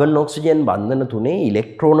කාබන් ඔක්සිජන් බන්ධන 3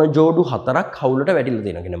 ඉලෙක්ට්‍රෝන ජෝඩු 4ක් හවුලට වැටිලා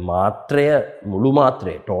තියෙනවා. කියන්නේ මාත්‍රය මුළු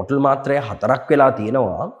මාත්‍රය ටෝටල් මාත්‍රය 4ක් වෙලා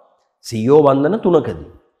තියෙනවා CO බන්ධන 3කදී.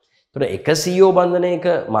 ඒතර එක CO බන්ධනයක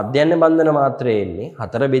මධ්‍යයන් බන්ධන මාත්‍රය එන්නේ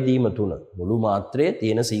 4 බෙදීම 3 මුළු මාත්‍රයේ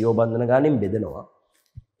තියෙන CO බන්ධන ගානෙන් බෙදෙනවා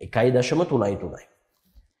 1.33.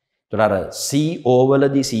 ඒතර අර CO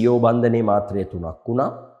වලදී CO බන්ධනයේ මාත්‍රය 3ක්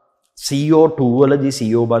වුණා. CO2 වලදී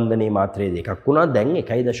CO බන්ධනයේ මාත්‍රය 2ක් වුණා. දැන්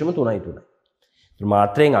 1.33.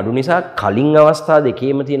 මාත්‍රයෙන් අඩු නිසා කලින් අවස්ථා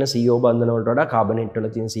දෙකේම තියෙන CO බන්ධන වලට වඩා කාබනේට් වල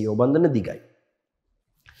තියෙන CO බන්ධන දිගයි.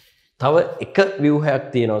 තව එක ව්‍යුහයක්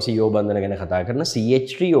තියෙනවා CO බන්ධන ගැන කතා කරන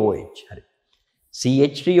CH3OH. හරි.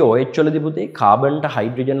 CH3OH වලදී පුතේ කාබන්ට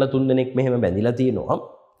හයිඩ්‍රජන්ලා 3 දෙනෙක් මෙහෙම බැඳිලා තියෙනවා.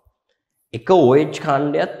 එක OH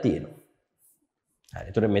කාණ්ඩයක් තියෙනවා. හරි.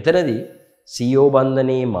 ඒතර මෙතනදී CO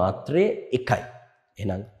බන්ධනයේ මාත්‍රය 1යි.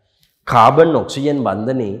 එහෙනම් කාබන් ඔක්සිජන්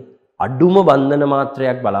බන්ධනයේ අඩුම බන්ධන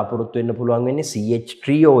මාත්‍රයක් බලාපොරොත්තු වෙන්න පුළුවන් වෙන්නේ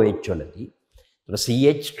CH3OH වලදී. ඒතර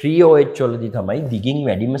CH3OH වලදී තමයි දිගින්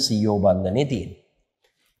වැඩිම CO බන්ධනය තියෙන්නේ.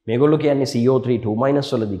 මේගොල්ලෝ කියන්නේ CO3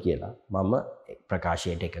 2- වලදී කියලා. මම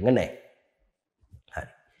ප්‍රකාශයට එකඟ නැහැ. හරි.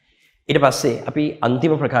 ඊට පස්සේ අපි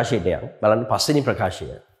අන්තිම ප්‍රකාශයට යමු. බලන්න පස්වෙනි ප්‍රකාශය.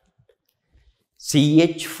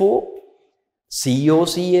 CH4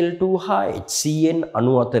 COCl2 හා HCN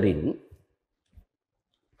අණු අතරින්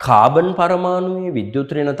කාබන් පරමාණුවේ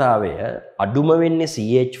විද්‍යුත් ඍණතාවය අඩුම වෙන්නේ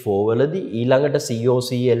CH4 වලදී, ඊළඟට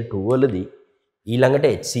COCl2 වලදී, ඊළඟට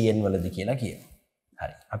HCN වලදී කියලා කියනවා.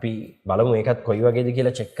 හරි. අපි බලමු ඒකත් කොයි වගේද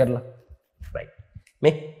කියලා චෙක් කරලා. right.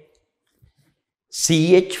 මේ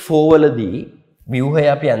CH4 වලදී ව්‍යුහය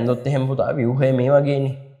අපි ඇන්දොත් එහෙම පුතා ව්‍යුහය මේ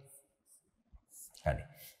වගේනේ. හරි.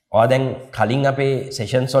 ඔයා දැන් කලින් අපේ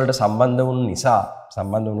සෙෂන්ස් වලට සම්බන්ධ වුණු නිසා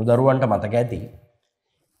සම්බන්ධ වුණු දරුවන්ට මතක ඇති.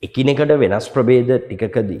 එකිනෙකට වෙනස් ප්‍රභේද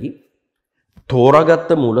ටිකකදී තෝරාගත්ත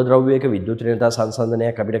මූලද්‍රව්‍යයක විද්‍යුත් ඍණතා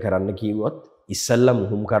සංසන්දනයක් අපිට කරන්න කිව්වොත් ඉස්සෙල්ලා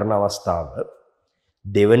මුහුම් කරන අවස්ථාව,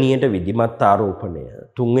 දෙවනියට විධිමත් ආරෝපණය,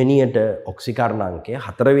 තුන්වෙනියට ඔක්සිකරණාංකය,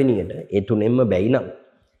 හතරවෙනියට ඒ තුනෙන්ම බැයි නම්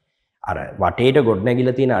අර වටේට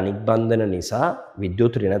ගොඩනැගිලා තියෙන අනික් බන්ධන නිසා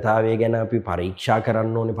විද්‍යුත් ඍණතාවය ගැන අපි පරීක්ෂා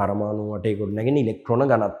කරන්න ඕනේ පරමාණු වටේ ගොඩනැගෙන ඉලෙක්ට්‍රෝන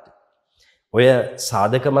ඝනත්වය. ඔය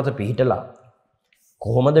සාධක මත පිහිටලා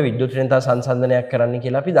කොහොමද විද්‍යුත් ඍණතා සංසන්දනයක් කරන්න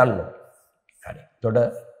කියලා අපි දන්නවා. හරි. එතකොට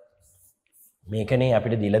මේකනේ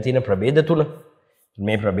අපිට දීලා තියෙන ප්‍රභේද තුන.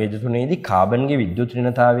 මේ ප්‍රභේද තුනේදී කාබන්ගේ විද්‍යුත්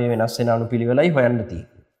ඍණතාවය වෙනස් වෙන අණුපිළිවෙලයි හොයන්න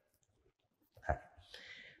තියෙන්නේ. හරි.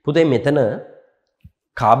 පුතේ මෙතන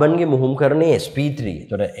කාබන්ගේ මුහුම්කරණයේ sp3.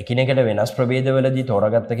 එතකොට එකිනෙකට වෙනස් ප්‍රභේදවලදී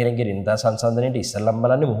තෝරාගත්ත කෙනෙක්ගේ ඍණතා සංසන්දනයේට ඉස්සෙල්ලම්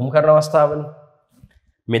බලන්නේ මුහුම්කරණ අවස්ථාවනේ.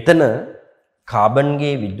 මෙතන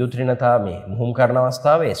කාබන්ගේ විද්‍යුත් ඍණතාවයේ මුහුම්කරණ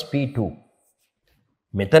අවස්ථාව sp2.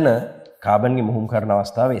 මෙතන කාබන්ගේ මුහුම්කරණ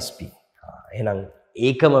අවස්ථාව sp. එහෙනම්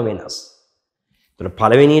ඒකම වෙනස්. එතකොට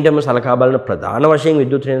පළවෙනියටම සලකා බලන ප්‍රධාන වශයෙන්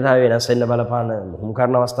විද්‍යුත් ඍණතාවය වෙනස් වෙන්න බලපාන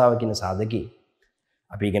මුහුම්කරණ අවස්ථාව කියන සාධකේ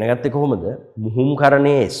අපි ඉගෙන ගත්තේ කොහොමද?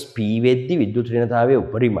 මුහුම්කරණයේ sp වෙද්දි විද්‍යුත් ඍණතාවය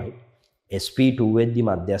උපරිමයි. sp2 වෙද්දි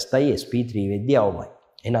මධ්‍යස්ථයි, sp3 වෙද්දි අවමයි.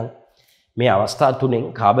 එහෙනම් මේ අවස්ථා තුනෙන්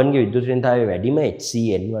කාබන්ගේ විද්‍යුත් ඍණතාවය වැඩිම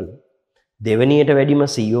HCN වල, දෙවෙනියට වැඩිම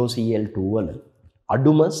COCl2 වල,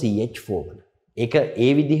 අඩුම CH4 වල. ඒක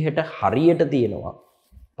ඒ විදිහට හරියට තියෙනවා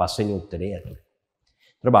පස්වෙනි උත්තරේ ඇතුලේ.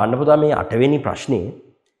 ඒතර බලන්න පුතා මේ 8 වෙනි ප්‍රශ්නේ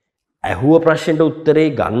ඇහුව ප්‍රශ්නෙට උත්තරේ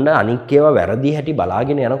ගන්න අනික් ඒවා වැරදි හැටි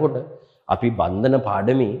බලාගෙන යනකොට අපි බන්ධන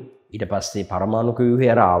පාඩමේ ඊට පස්සේ පරමාණු ව්‍යුහය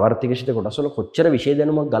අර ආවර්තික ශිත කොටස් වල කොච්චර විශේෂ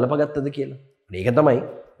දැනුමක් ගලපගත්තද කියලා. ඒක තමයි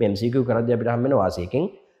මේ MCQ කරද්දී අපිට හම් වෙන වාසියකින්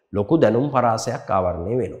ලොකු දැනුම් පරාසයක්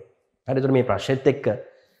ආවරණය වෙනවා. හරි. ඒතර මේ ප්‍රශ්නෙත් එක්ක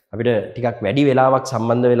අපිට ටිකක් වැඩි වෙලාවක්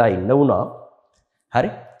සම්බන්ධ වෙලා ඉන්න වුණා. හරි.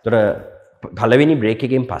 ඒතර පළවෙනි බ්‍රේක්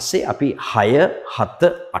එකෙන් පස්සේ අපි 6, 7,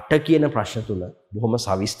 8 කියන ප්‍රශ්න තුන බොහොම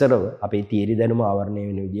සවිස්තරව අපේ තියරි දැනුම ආවරණය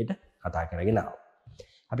වෙන විදිහට කතා කරගෙන ආවා.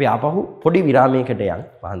 අපි ආපහු පොඩි විරාමයකට යන්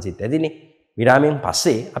වහන්සිට ඇදිනේ. විරාමයෙන්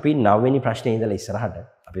පස්සේ අපි 9 වෙනි ප්‍රශ්නේ ඉඳලා ඉස්සරහට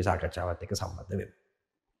අපේ සාකච්ඡාවත් එක්ක සම්බන්ධ වෙමු.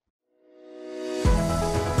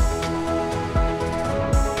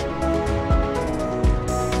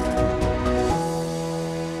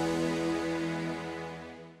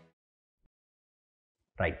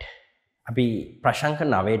 right. අපි ප්‍රශ්න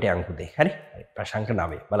 9ට යන් පුතේ. හරි. ප්‍රශ්න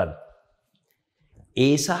 9 බලන්න. A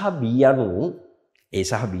සහ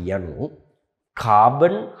B අණු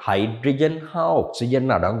කාබන්, හයිඩ්‍රජන් හා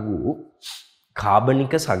ඔක්සිජන් අඩංගු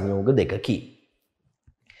කාබනික සංයෝග දෙකකි.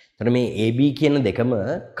 එතන මේ AB කියන දෙකම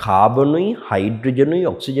කාබනුයි, හයිඩ්‍රජනුයි,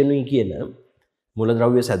 ඔක්සිජනුයි කියන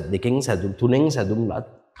මූලද්‍රව්‍ය දෙකෙන් තුනෙන් සැදුම්ලත්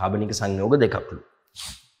කාබනික සංයෝග දෙකක්ලු.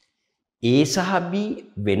 A සහ B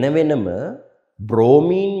වෙන වෙනම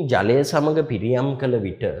බ්‍රෝමීන් ජලය සමග පිරියම් කළ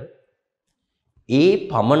විට ඒ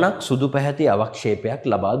පමණක් සුදු පැහැති අවක්ෂේපයක්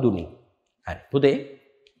ලබා දුනි. හරි පුතේ.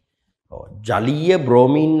 ජලීය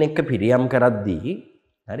බ්‍රෝමීන් එක්ක පිරියම් කරද්දී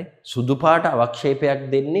හරි සුදු පාට අවක්ෂේපයක්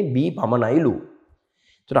දෙන්නේ B පමණයිලු.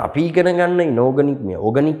 ඒතර අපි ඉගෙන ගන්න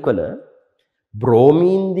ඕගනික් වල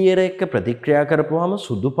බ්‍රෝමීන් දියර එක්ක ප්‍රතික්‍රියා කරපුවාම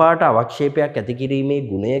සුදු පාට අවක්ෂේපයක් ඇති කිරීමේ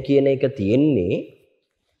ගුණය කියන එක තියෙන්නේ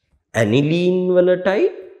ඇනිලීන් වලටයි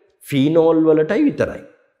ෆීනෝල් වලටයි විතරයි.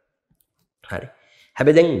 හරි.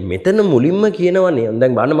 හැබැයි දැන් මෙතන මුලින්ම කියනවනේ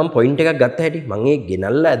දැන් බලන්න මම පොයින්ට් එකක් ගත්ත හැටි මම ඒ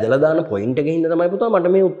ගෙනල්ලා ඇදලා දාන පොයින්ට් එකේ හින්දා තමයි පුතා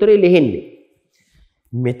මට මේ උත්තරේ ලිහෙන්නේ.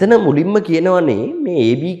 මෙතන මුලින්ම කියනවනේ මේ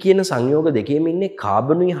AB කියන සංයෝග දෙකේම ඉන්නේ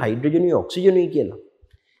කාබනුයි, හයිඩ්‍රජනුයි, ඔක්සිජනුයි කියලා.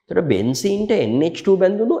 ඒතර බෙන්සීන්ට NH2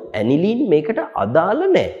 බැඳුණු ඇනිලින් මේකට අදාළ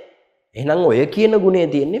නැහැ. එහෙනම් ඔය කියන ගුණය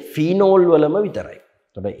තියෙන්නේ ෆීනෝල් වලම විතරයි.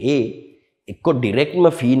 එතකොට ඒ එක්ක ඩිරෙක්ට්ම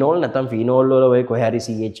ෆීනෝල් නැත්නම් ෆීනෝල් වල ඔය කොහේ හරි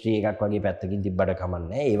CH3 එකක් වගේ පැත්තකින් තිබ්බට කමක්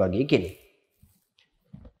නැහැ. ඒ වගේ කෙනෙක්.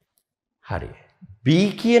 හරි. B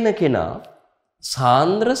කියන කෙනා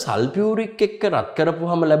සාන්ද්‍ර සල්ෆියුරික් එක්ක රත්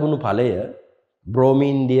කරපුවාම ලැබුණු ඵලය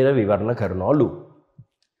බ්‍රෝමීන් දියර විවරණ කරනවලු.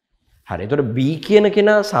 හරි. එතකොට B කියන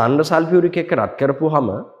කෙනා සාන්ද්‍ර සල්ෆියුරික් එක්ක රත්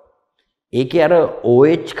කරපුවාම ඒකේ අර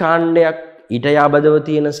OH කාණ්ඩයක් ඊට යාබදව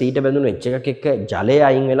තියෙන සීට බැඳුණු H එකක් එක්ක ජලය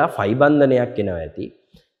අයින් වෙලා ෆයි බන්ධනයක් එනවා ඇති.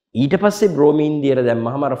 ඊට පස්සේ බ්‍රෝමීන් දියර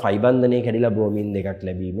දැම්මහම අර ෆයි බන්ධනය කැඩිලා බ්‍රෝමීන් දෙකක්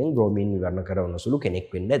ලැබීමෙන් බ්‍රෝමීන් විවරණ කරන සුළු කෙනෙක්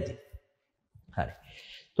වෙන්න ඇති. හරි.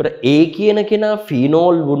 එතකොට A කියන කෙනා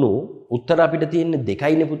ෆීනෝල් වුණු උත්තර අපිට තියෙන්නේ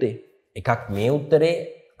දෙකයිනේ පුතේ. එකක් මේ උත්තරේ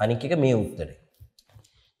අනික එක මේ උත්තරේ.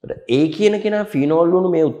 එතකොට A කියන කෙනා ෆීනෝල්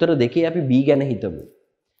වුණු මේ උත්තර දෙකේ අපි B ගැන හිතමු.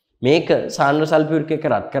 මේක සාන්ද්‍ර සල්ෆියුරික් එක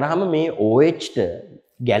රත් කරාම මේ OH ට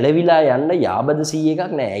ගැලවිලා යන්න යාබද C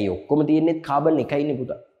එකක් නැහැ. ඒ ඔක්කොම තියෙන්නේ කාබන් එකයිනේ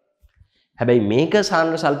පුතා. හැබැයි මේක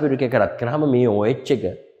සාන්ද්‍ර සල්ෆියුරික් එක රත් කරාම මේ OH එක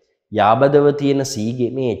යාබදව තියෙන C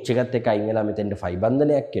ගේ මේ H එකත් එක්ක අයින් වෙලා මෙතෙන්ට ෆයි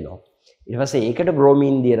බන්ධනයක් එනවා. ඊට පස්සේ ඒකට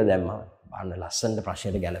බ්‍රෝමීන් දියර දැම්මම බලන්න ලස්සනට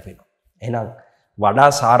ප්‍රශ්නෙට ගැලපෙනවා. එහෙනම් වඩා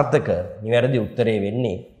සාර්ථක නිවැරදි උත්තරේ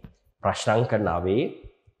වෙන්නේ ප්‍රශ්නාංක 9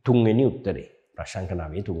 තුන්වෙනි උත්තරේ. ප්‍රශ්නාංක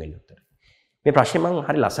 9 තුන්වෙනි උත්තරේ. මේ ප්‍රශ්නේ මම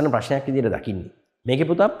හරි ලස්සන ප්‍රශ්නයක් විදිහට දකින්නේ. මේකේ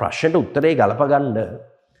පුතා ප්‍රශ්නෙට උත්තරේ ගලප ගන්න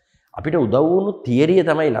අපිට උදව් වුණු තියරිය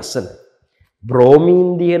තමයි ලස්සන. බ්‍රෝමීන්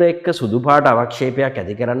දියර එක්ක සුදු පාට අවක්ෂේපයක්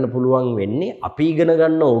ඇති කරන්න පුළුවන් වෙන්නේ අපි ඉගෙන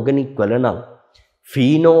ගන්න ඕගනික් වල නම්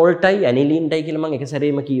ෆීනෝල්ටයි ඇනිලීන්ටයි කියලා මම එක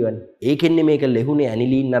සැරේම කියවන්නේ. ඒකෙන්නේ මේක ලැබුණේ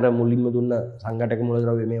ඇනිලීන් අර මුලින්ම දුන්න සංඝටක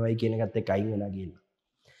මූලද්‍රව්‍ය මේවයි කියන එකත් එක්ක අයින් වෙලා ගියන.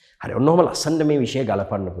 හරි ඔන්නෝම ලස්සනට මේ විෂය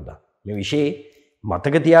ගලපන්න පුතා. මේ විෂයේ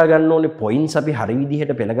මතක තියාගන්න ඕනේ පොයින්ට්ස් අපි හරි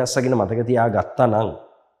විදිහට පෙළගස්සගෙන මතක තියාගත්තා නම්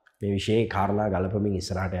මේ විෂයේ කාරණා ගලපමින්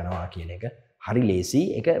ඉස්සරහට යනවා කියන එක හරි ලේසි.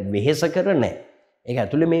 ඒක වෙහෙස කර නැහැ. ඒක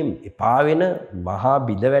ඇතුලේ මේ එපා වෙන මහා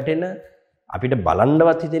බිඳ වැටෙන අපිට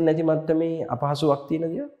බලන්නවත් හිතෙන්නේ නැති මට්ටමේ අපහසුාවක් තියෙන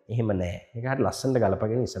දේ එහෙම නැහැ. ඒක හරි ලස්සනට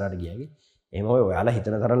ගලපගෙන ඉස්සරහට ගියාගේ. එහෙම ඔයාලා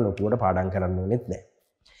හිතන තරම් ලොකුවට පාඩම් කරන්න ඕනෙත් නැහැ.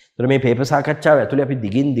 ඒතර මේ පේපර් සාකච්ඡාව ඇතුලේ අපි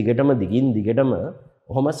දිගින් දිගටම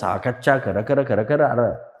ඔහොම සාකච්ඡා කර අර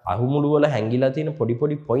අහුමුළු වල හැංගිලා තියෙන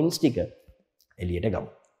පොඩි පොයින්ට්ස් ටික එළියට ගමු.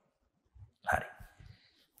 හරි.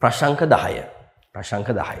 ප්‍රශ්නාංක 10. ප්‍රශ්නාංක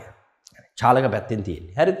 10. චාලක පැත්තෙන්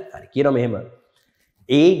තියෙන්නේ. හරිද? හරි. කියනවා මෙහෙම.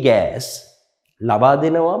 A gas ලබා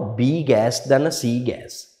දෙනවා B gas ධන C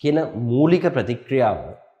gas කියන මූලික ප්‍රතික්‍රියාව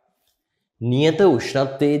නියත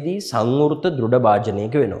උෂ්ණත්වයේදී සංවෘත දෘಢ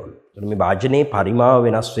භාජනයක වෙනවලු. එතකොට මේ භාජනයේ පරිමාව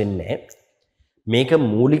වෙනස් වෙන්නේ නැහැ. මේක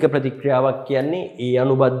මූලික ප්‍රතික්‍රියාවක් කියන්නේ ඒ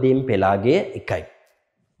අනුබද්ධයෙන් පෙළාගය එකයි.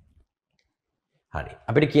 හරි.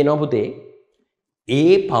 අපිට කියනවා පුතේ A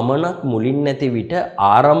පමණක් මුලින් නැති විට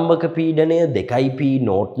ආරම්භක පීඩනය 2p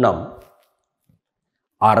නෝට් නම්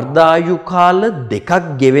අර්ධායු කාල දෙකක්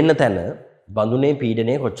ගෙවෙන තැන බඳුනේ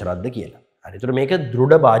පීඩනය කොච්චරක්ද කියලා. හරි. ඒතර මේක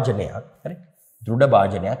දෘಢ භාජනයක්. හරි. දෘಢ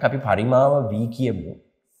භාජනයක් අපි පරිමාව v කියමු.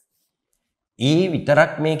 ඒ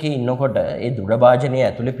විතරක් මේකේ ඉන්නකොට ඒ දෘঢ় භාජනයේ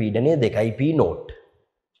ඇතුලේ පීඩනය 2p නෝට්.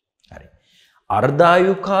 හරි.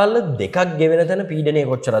 අර්ධායු කාල දෙකක් ගෙවෙන තැන පීඩනය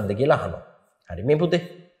කොච්චරක්ද කියලා අහනවා. හරි. මේ පුතේ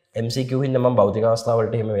MCQ හින්දා මම භෞතික අවස්ථාව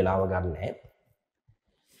වලට එහෙම වෙලාව ගන්න නැහැ.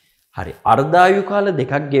 හරි. අර්ධායු කාල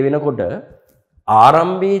දෙකක් ගෙවෙනකොට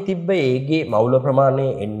ආරම්භයේ තිබ්බ ඒගේ මවුල ප්‍රමාණය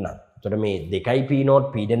එන්න. එතකොට මේ 2p නෝට්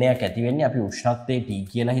පීඩනයක් ඇති වෙන්නේ අපි උෂ්ණත්වයේ T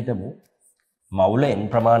කියලා හිතමු. මවුල n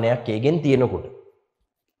ප්‍රමාණයක් ඒගෙන් තියෙනකොට.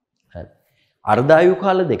 හරි. අර්ධායු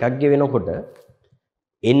කාල දෙකක් ගෙවෙනකොට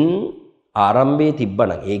n ආරම්භයේ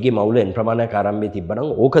තිබ්බනම් ඒගේ මවුල n ප්‍රමාණයක් ආරම්භයේ තිබ්බනම්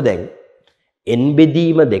ඕක දැන් n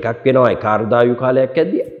බෙදීම දෙකක් වෙනවා එක අර්ධායු කාලයක්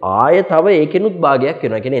ඇද්දී ආය තව ඒකෙනුත් භාගයක්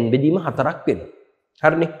වෙනවා. ඒ කියන්නේ n බෙදීම 4ක් වෙනවා.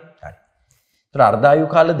 හරිනේ? හරි. ඒතර අර්ධායු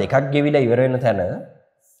කාල දෙකක් ගෙවිලා ඉවර වෙන තැන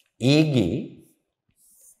ඒගේ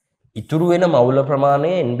ඉතුරු වෙන මවුල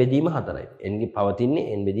ප්‍රමාණය n බෙදීම 4යි. n ගේ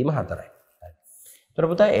පවතින්නේ n බෙදීම 4යි. හරි. ඒතර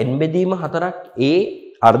පුතා n බෙදීම 4ක් ඒ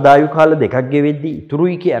අර්ධායු කාල දෙකක් ගෙවෙද්දී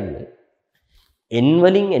ඉතුරුයි කියන්නේ n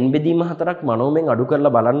වලින් n බෙදීම 4ක් මනෝමෙන් අඩු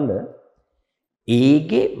කරලා බලන්න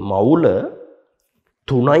ඒගේ මවුල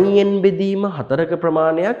 3n බෙදීම 4ක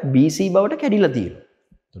ප්‍රමාණයක් BC බවට කැඩිලා තියෙනවා.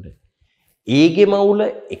 එතකොට ඒගේ මවුල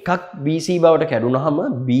එකක් BC බවට කැඩුනහම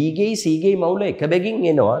B ගේ C ගේ මවුල එක බැගින්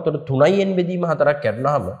එනවා. එතකොට 3n බෙදීම 4ක්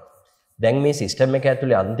කැඩුනහම දැන් මේ සිස්ටම් එක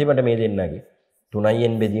ඇතුලේ අන්තිමට මේ දෙන්නගේ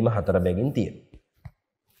 3n බෙදීම 4 බැගින් තියෙනවා.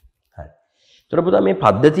 හරි. එතකොට පුතා මේ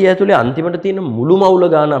පද්ධතිය ඇතුලේ අන්තිමට තියෙන මුළු මවුල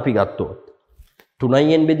ගාන අපි ගත්තොත්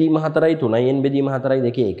 3n බෙදීම 4යි 3n බෙදීම 4යි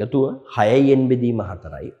දෙකේ එකතුව 6n බෙදීම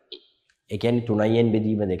 4යි. ඒ කියන්නේ 3n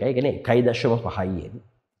බෙදීම 2යි. ඒ කියන්නේ 1.5n.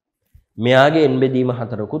 මෙයාගේ n බෙදීම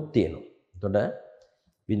 4කුත් තියෙනවා. එතකොට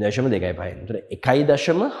 0.25. එතකොට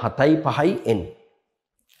 1.75n.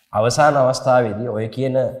 අවසාන අවස්ථාවේදී ඔය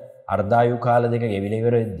කියන අර්ධායු කාල දෙක ගෙවිලා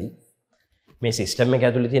ඉවර වෙද්දී මේ සිස්ටම් එක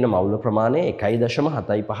ඇතුලේ තියෙන මවුල ප්‍රමාණය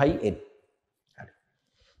 1.75යි n. හරි.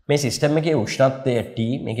 මේ සිස්ටම් එකේ උෂ්ණත්වය T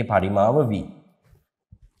මේකේ පරිමාව V.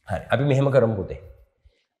 හරි. අපි මෙහෙම කරමු පුතේ.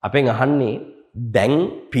 අපෙන් අහන්නේ දැන්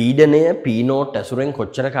පීඩනය P නෝට් ඇසුරෙන්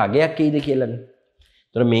කොච්චරක අගයක් එයිද කියලානේ.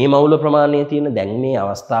 ඒතර මේ මවුල ප්‍රමාණය තියෙන දැන් මේ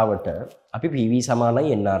අවස්ථාවට අපි PV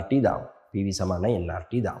සමානයි nRT දාමු. PV සමානයි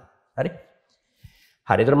nRT දාමු. හරි.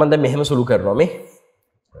 හරි. ඒතර මම දැන් මෙහෙම සුළු කරනවා මේ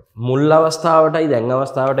මුල් අවස්ථාවටයි දැන්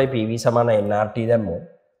අවස්ථාවටයි PV සමානයි nRT දැම්මොත්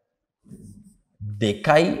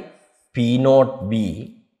 2යි P නෝට් B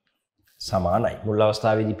සමානයි. මුල්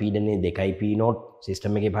අවස්ථාවේදී පීඩනය 2යි P නෝට්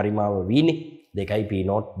සිස්ටම් එකේ පරිමාව V නේ. 2යි P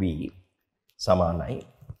නෝට් B සමානයි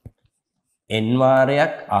n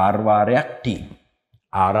වාරයක් r වාරයක් t.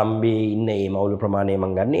 ආරම්භයේ ඉන්න මේ මවුල ප්‍රමාණය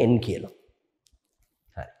මම ගන්න n කියලා.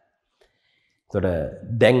 හරි. එතකොට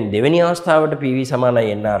දැන් දෙවෙනි අවස්ථාවට PV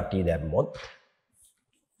සමානයි nRT දැම්මොත්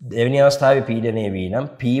දෙවෙනි අවස්ථාවේ පීඩනය V නම්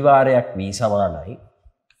P වාරයක් V සමානයි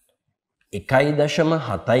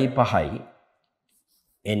 1.75යි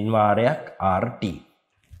n වාරයක් RT.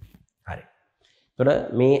 හරි.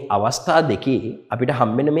 එතකොට මේ අවස්ථා දෙකේ අපිට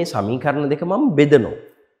හම්බෙන මේ සමීකරණ දෙක මම බෙදනවා.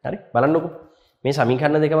 හරි. බලන්නකෝ. මේ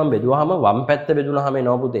සමීකරණ දෙක මම බෙදුවාම වම් පැත්ත බෙදුනහම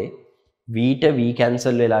එනවා පුතේ v ට v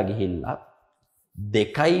කැන්සල් වෙලා ගිහිල්ලා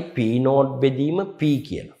 2යි p නෝට් බෙදීම p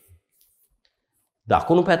කියලා.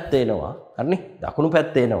 දකුණු පැත්ත එනවා. හරිනේ. දකුණු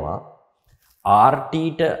පැත්ත එනවා rt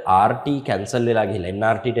ට rt කැන්සල් වෙලා ගිහිල්ලා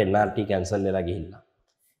nrt ට nrt කැන්සල් වෙලා ගිහිල්ලා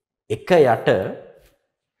එක යට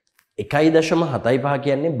 1.75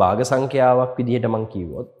 කියන්නේ භාග සංඛ්‍යාවක් විදිහට මම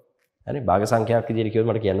කිව්වොත් හරි භාග සංඛ්‍යාවක් විදිහට කිව්වොත්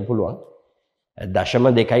මට කියන්න පුළුවන්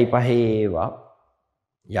 0.25 ඒවා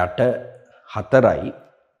යට 4යි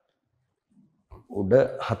උඩ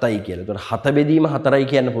 7යි කියලා. එතකොට 7 බෙදීම 4යි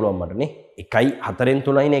කියන්න පුළුවන් මට නේ. 1යි 4ෙන්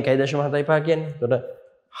 3යි නේ 1.75 කියන්නේ. එතකොට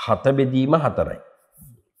 7 බෙදීම 4යි.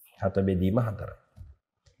 7 බෙදීම 4යි.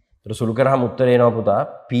 එතකොට සුළු කරාම උත්තරේ එනවා පුතා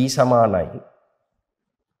P සමානයි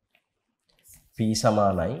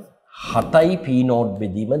 7යි P නෝට්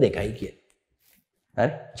බෙදීම 2යි කියලා.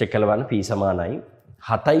 හරි චෙක් කරලා බලන්න P සමානයි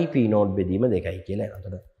 7යි P නෝට් බෙදීම 2යි කියලා එනවා.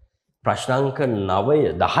 එතකොට ප්‍රශ්නාංක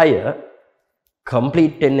 9 10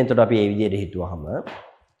 කම්ප්ලීට් වෙන්නේ. එතකොට අපි මේ විදිහට හිතුවාම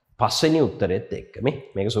පස්වෙනි උත්තරෙත් එක්ක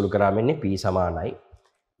මේක සුළු කරාම ඉන්නේ P සමානයි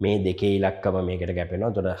මේ දෙකේ ඉලක්කම මේකට කැපෙනවා.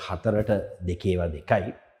 එතකොට 4ට දෙකේවා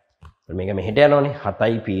 2යි. මේක මෙහෙට යනවනේ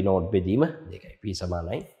 7යි P නෝට් බෙදීම 2යි. P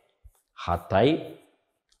සමානයි 7යි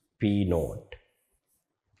P නෝට්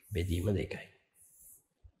බෙදීම 2යි.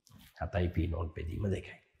 7යි P නෝට් බෙදීම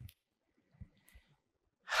 2යි.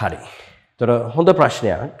 හරි. එතකොට හොඳ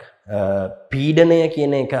ප්‍රශ්නයක්. පීඩනය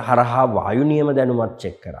කියන එක හරහා වායු නියම දැනුමත්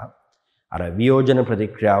චෙක් කරා. අර වියෝජන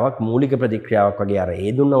ප්‍රතික්‍රියාවක් මූලික ප්‍රතික්‍රියාවක් වගේ අර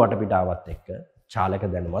ඒ දුන්න වටපිටාවත් එක්ක චාලක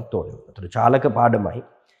දැනුමත් ඕනේ. එතකොට චාලක පාඩමයි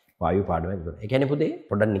වායු පාඩමයි දුන්න. ඒ කියන්නේ පුතේ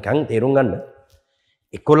පොඩ්ඩක් නිකන් තේරුම් ගන්න.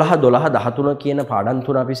 11 12 13 කියන පාඩම්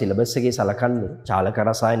තුන අපි සිලබස් එකේ සලකන්නේ චාලක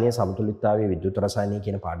රසායනය සමතුලිතතාවය විද්‍යුත් රසායනය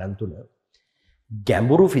කියන පාඩම් තුන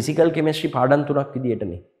ගැඹුරු ෆිසිකල් කෙමිස්ට්‍රි පාඩම් තුනක්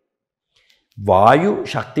විදියටනේ. වායු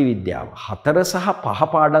ශක්ති විද්‍යාව 4 සහ 5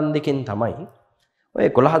 පාඩම් දෙකෙන් තමයි ඔය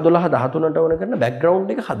 11 12 13ට ඕන කරන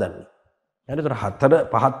බෑග්ග්‍රවුන්ඩ් එක හදන්නේ. හරිද? 4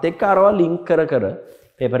 5ත් එක්ක අරවා ලින්ක් කර කර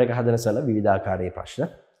පේපර් එක හදන සල විවිධාකාරයේ ප්‍රශ්න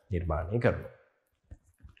නිර්මාණය කරනවා.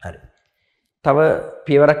 හරි. තව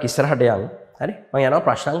පියවරක් ඉස්සරහට යමු. හරි. මම යනවා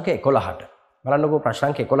ප්‍රශ්නාංක 11ට. බලන්නකෝ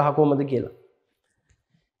ප්‍රශ්නාංක 11 කොහොමද කියලා.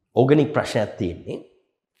 ඕගනික් ප්‍රශ්නයක් තියෙන්නේ.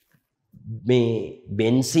 මේ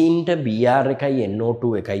බෙන්සීන්ට BR එකයි NO2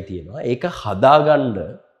 එකයි තියෙනවා. ඒක හදාගන්න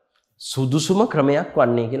සුදුසුම ක්‍රමයක්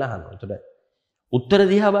වන්නේ කියලා අහනවා. එතකොට උත්තර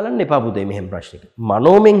දිහා බලන්න එපා පුතේ මෙහෙම ප්‍රශ්නයක.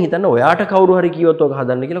 මනෝමෙන් හිතන්න ඔයාට කවුරු හරි කිව්වොත් ඔක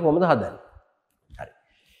හදන්න කියලා කොහොමද හදන්නේ? හරි.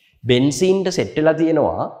 බෙන්සීන්ට සෙට් වෙලා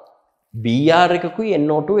තියෙනවා BR එකකුයි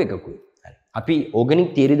NO2 එකකුයි. හරි. අපි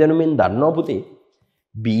ඕගනික් තියරි දැනුමින් දන්නවා පුතේ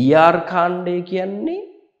BR කාණ්ඩය කියන්නේ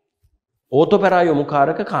ඕතොපැරා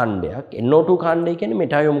යොමුකාරක කාණ්ඩයක්. NO2 කාණ්ඩය කියන්නේ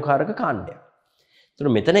මෙටා යොමුකාරක කාණ්ඩයක්. ඒතර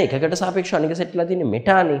මෙතන එකකට සාපේක්ෂව අනික සෙට් වෙලා තියෙන්නේ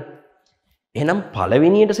මෙටානේ. එහෙනම්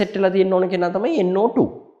පළවෙනියට සෙට් වෙලා තියෙන්න ඕන කෙනා තමයි NO2.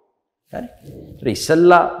 හරි. ඒතර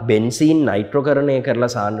ඉස්සල්ලා බෙන්සීන් නයිට්‍රෝකරණය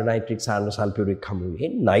කරලා සාන්ද්‍ර නයිට්‍රික් සාන්ද්‍ර සල්ෆියුරික් හමුවේ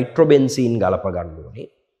නයිට්‍රෝබෙන්සීන් ගලප ගන්න ඕනේ.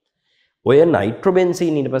 ඔය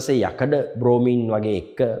නයිට්‍රෝබෙන්සීන් ඊට පස්සේ යකඩ බ්‍රෝමීන් වගේ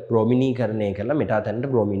එක බ්‍රෝමිනීකරණය කරලා මෙටා තැනට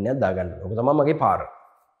බ්‍රෝමීන් එකක් දාගන්න ඕනේ. ඔක තමයි මගේ පාර.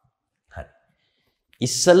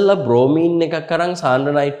 ඉස්සල්ලා බ්‍රෝමීන් එකක් අරන්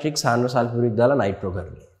සාන්ද්‍ර නයිට්‍රික් සාන්ද්‍ර සල්ෆියුරික් දාලා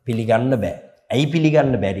නයිට්‍රෝකරණය පිළිගන්න බෑ. ඇයි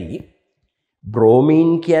පිළිගන්න බැරි? බ්‍රෝමීන්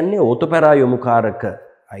කියන්නේ ඕතොපැරා යොමුකාරක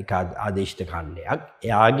ආදේශිත කාණ්ඩයක්.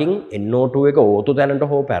 එයාගෙන් NO2 එක ඕතෝ තැනට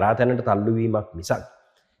හෝ පැරා තැනට තල්ලු වීමක් මිසක්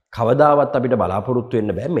කවදාවත් අපිට බලාපොරොත්තු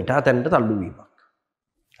වෙන්න බෑ මෙටා තැනට තල්ලු වීමක්.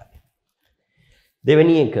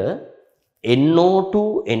 දෙවෙනි එක NO2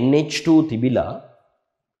 NH2 තිබිලා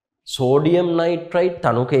සෝඩියම් නයිට්‍රයිට්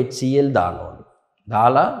තනුක HCl දානවලු.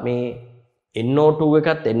 දාලා මේ NO2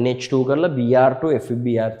 එකත් NH2 කරලා Br2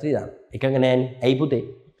 FeBr3 දාන්න. එකඟ නෑනේ. ඇයි පුතේ?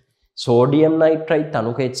 සෝඩියම් නයිට්‍රයිට්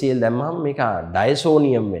තනුක HCl දැම්මම මේක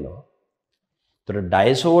ඩයසෝනියම් වෙනවා. ඒතර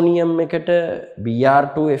ඩයසෝනියම් එකට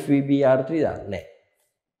Br2 FeBr3 දාන්න නෑ.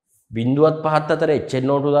 0.5 අතර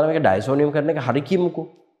HNO2 දාලා මේක ඩයසෝනියම් කරන එක හරි කිමුකෝ.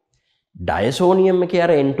 ඩයසෝනියම් එකේ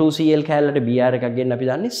අර N2Cl කැලලට Br එකක් ගෙන්න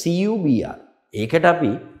අපි දාන්නේ CuBr. ඒකට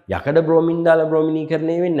අපි යකඩ බ්‍රෝමින් දාලා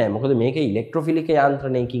බ්‍රෝමිනීකරණය වෙන්නේ නැහැ. මොකද මේක ඉලෙක්ට්‍රොෆිලික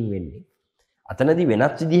යාන්ත්‍රණයකින් වෙන්නේ. අතනදී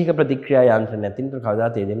වෙනත් විදිහක ප්‍රතික්‍රියා යාන්ත්‍රණ නැතිනම්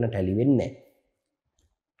කවදාත් ඒ දෙන්න ටැලි වෙන්නේ නැහැ.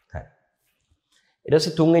 හරි. ඊට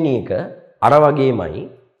පස්සේ තුන්වෙනි එක අර වගේමයි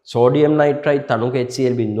සෝඩියම් නයිට්‍රයිට් තනුක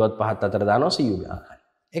HCl 0.5 අතර දානවා CuBr.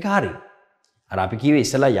 ඒක හරි. අර අපි කිව්වේ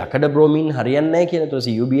ඉස්සලා යකඩ බ්‍රෝමින් හරියන්නේ නැහැ කියලා. ඒතකොට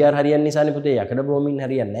CuBr හරියන්නේ නිසානේ පුතේ යකඩ බ්‍රෝමින්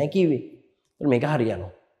හරියන්නේ නැහැ කිව්වේ. ඒත් මේක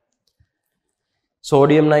හරියනවා.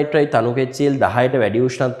 සෝඩියම් නයිට්‍රයිට් තනුක HCl 10ට වැඩි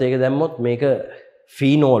උෂ්ණත්වයක දැම්මොත් මේක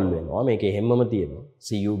ෆීනෝල් වෙනවා. මේක හැමම තියෙනවා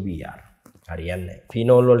CuBr. හරියන්නේ නැහැ.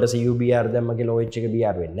 ෆීනෝල් වලට CuBr දැම්ම කියලා OH එක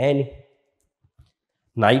Br වෙන්නේ නැහැ නේ.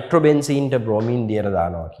 නයිට්‍රෝබෙන්සීන්ට බ්‍රෝමින් දියර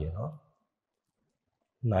දානවා කියනවා.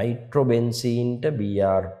 නයිට්‍රෝබෙන්සීන්ට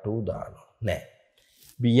Br2 දානවා. නෑ.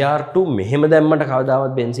 Br2 මෙහෙම දැම්මට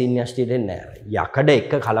කවදාවත් බෙන්සීන් යෂ්ටියට එන්නේ නැහැ. යකඩ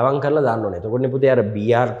එක කලවම් කරලා දාන්න ඕනේ. එතකොට නේ පුතේ අර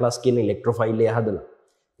Br+ කියන ඉලෙක්ට්‍රොෆයිල් එක හදලා.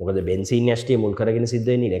 මොකද බෙන්සීන් යෂ්ටිය මුල් කරගෙන සිද්ධ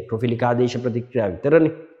වෙන්නේ ඉලෙක්ට්‍රොෆිලික ආදේශ ප්‍රතික්‍රියාව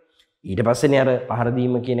විතරනේ. ඊට පස්සේනේ අර පහර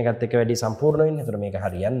දීම කියන එකත් එක්ක වැඩි සම්පූර්ණ වෙන්නේ. ඒතර මේක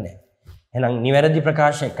හරියන්නේ නැහැ. එහෙනම් නිවැරදි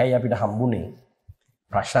ප්‍රකාශ එකයි අපිට හම්බුනේ.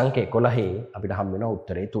 ප්‍රශ්න අංක 11 අපිට හම්බ වෙන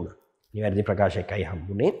උත්තරේ 3. නිවැරදි ප්‍රකාශ එකයි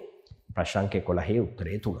හම්බුනේ. ප්‍රශ්න අංක 11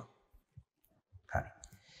 උත්තරේ 3. හරි.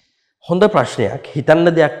 හොඳ ප්‍රශ්නයක්.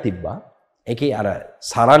 හිතන්න දෙයක් තිබ්බා. ඒකේ අර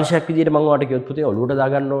සාරාංශයක් විදිහට මම ඔයාලට කිව්වොත් පුතේ ඔලුවට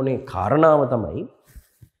දාගන්න ඕනේ කාරණාව තමයි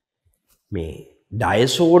මේ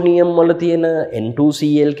ඩයසෝනියම් වල තියෙන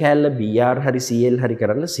N2Cl කැලල Br හරි Cl හරි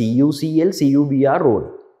කරන්න CuCl CuBr ඕන.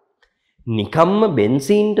 නිකම්ම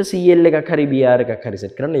බෙන්සීන්ට Cl එකක් හරි Br එකක් හරි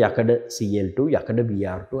සෙට් කරන්න යකඩ Cl2 යකඩ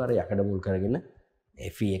Br2 අර යකඩ මුල් කරගෙන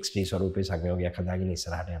FeXT ස්වරූපයේ සංයෝගයක් හදාගෙන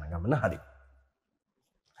ඉස්සරහට යන ගමන හරි.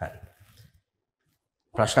 හරි.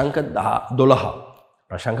 ප්‍රශ්නාංක 12.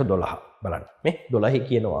 ප්‍රශ්නාංක 12 බලන්න. මේ 12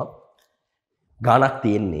 කියනවා ගානක්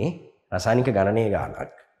තියෙන්නේ රසායනික ගණනයේ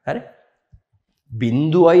ගානක්. හරි.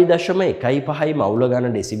 0.15 මවුල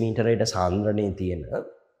ගන්න ඩෙසිමීටරයට සාන්ද්‍රණයේ තියෙන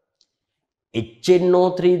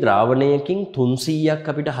HNO3 ද්‍රාවණයකින් 300ක්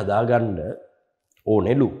අපිට හදාගන්න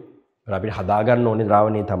ඕනෙලු. අපිට හදාගන්න ඕනේ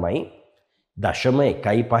ද්‍රාවණය තමයි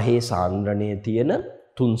 0.15 සාන්ද්‍රණයේ තියෙන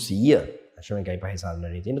 300. 0.15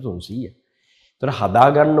 සාන්ද්‍රණයේ තියෙන 300. ඒතර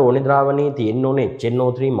හදාගන්න ඕනේ ද්‍රාවණයේ තියෙන්න ඕනේ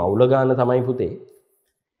HNO3 මවුල ගන්න තමයි පුතේ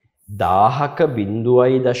 1000ක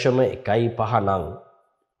 0.15 නම්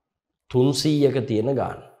 300ක තියෙන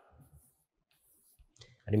ගාන.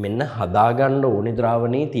 හරි මෙන්න හදාගන්න ඕනේ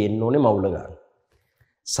ද්‍රාවණයේ තියෙන්න ඕනේ මවුල ගාන.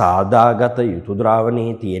 සාදාගත යුතු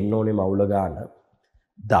ද්‍රාවණයේ තියෙන්න ඕනේ මවුල ගාන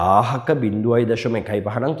 1000ක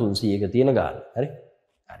 0.15 නම් 300ක තියෙන ගාන. හරි?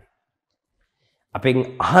 හරි. අපෙන්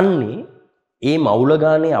අහන්නේ මේ මවුල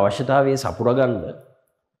ගානේ අවශ්‍යතාවයේ සපුරගන්න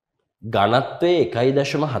ඝනත්වයේ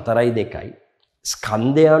 1.42යි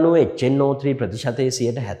ස්කන්ධය අනුව HNO3 ප්‍රතිශතයේ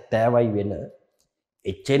 70යි වෙන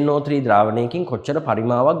HNO3 ද්‍රාවණයකින් කොච්චර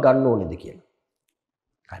පරිමාවක් ගන්න ඕනේද කියලා.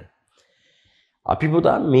 හරි. අපි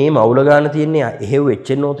පුතා මේ මවුල ගාන තියෙන්නේ එහෙව්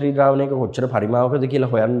HNO3 ද්‍රාවණයක කොච්චර පරිමාවකද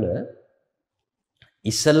කියලා හොයන්න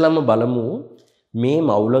ඉස්සෙල්ලම බලමු මේ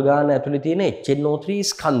මවුල ගාන ඇතුලේ තියෙන HNO3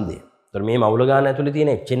 ස්කන්ධය. ඒතර මේ මවුල ගාන ඇතුලේ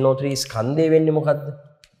තියෙන HNO3 ස්කන්ධය වෙන්නේ මොකද්ද?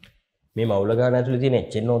 මේ මවුල ගාන ඇතුලේ තියෙන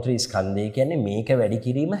HNO3 ස්කන්ධය කියන්නේ මේක වැඩි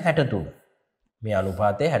කිරීම 63. මේ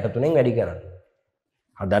අනුපාතය 63න් වැඩි කරන්න.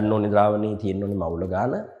 හදන්න ඕනේ ද්‍රාවණයේ තියෙන්න ඕනේ මවුල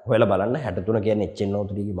ගාන හොයලා බලන්න 63 කියන්නේ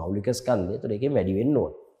HNO3 ගේ මෞලික ස්කන්ධය. ඒතර ඒකෙන් වැඩි වෙන්න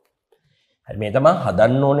ඕනේ. හරි මේ තමයි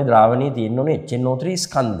හදන්න ඕනේ ද්‍රාවණයේ තියෙන්න ඕනේ HNO3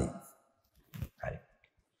 ස්කන්ධය. හරි.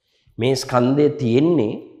 මේ ස්කන්ධය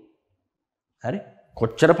තියෙන්නේ හරි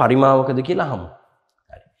කොච්චර පරිමාවකද කියලා අහමු.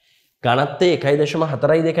 හරි. ඝනත්වය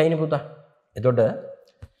 1.42 නේ පුතා. එතකොට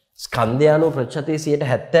ස්කන්ධය අනුව ප්‍රතිශතයේ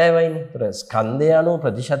 70%යිනේ. ඒතර ස්කන්ධය අනුව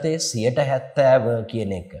ප්‍රතිශතයේ 70%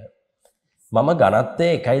 කියන එක මම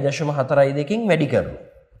ඝනත්වයේ 1.42කින් වැඩි කරනවා.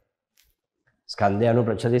 ස්කන්ධය අනුව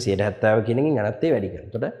ප්‍රතිශතයේ 70% කියන එකෙන් ඝනත්වය වැඩි කරනවා.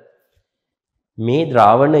 එතකොට මේ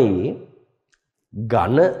ද්‍රාවණයේ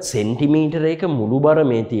ඝන සෙන්ටිමීටරයක මුළු බර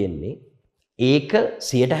මේ තියෙන්නේ ඒක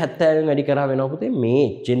 70%න් වැඩි කරා වෙනවා පුතේ මේ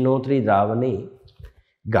HNO3 ද්‍රාවණයේ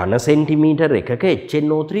ඝන සෙන්ටිමීටර එකක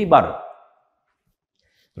HNO3 බර.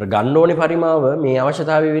 ඒතර ගන්න ඕනේ පරිමාව මේ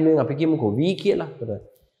අවශ්‍යතාවය වෙනුවෙන් අපි කියමුකෝ V කියලා. ඒතර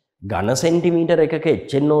ඝන සෙන්ටිමීටර එකක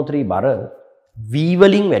HNO3 බර V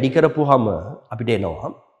වලින් වැඩි කරපුවාම අපිට එනවා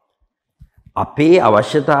අපේ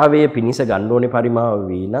අවශ්‍යතාවය පිණිස ගන්න ඕනේ පරිමාව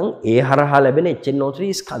වේ නම් ඒ හරහා ලැබෙන HNO3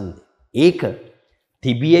 ස්කන්ධය. ඒක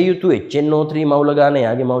තිබිය යුතු HNO3 මවුල ගන්න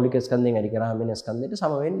යාගේ මෞලික ස්කන්ධයෙන් වැඩි කරාම වෙන ස්කන්ධයට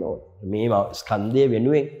සම වෙන්න ඕනේ. මේ ස්කන්ධය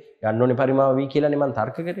වෙනුවෙන් ගන්න ඕනේ පරිමාව වේ කියලානේ මම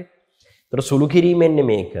තර්ක කරේ. ඒතර සුළු කිරීමෙන්නේ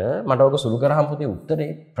මේක මට ඔක සුළු කරාම පුතේ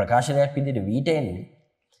උත්තරේ ප්‍රකාශනයක් විදිහට v ට එන්නේ.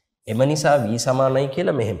 එම නිසා v සමානයි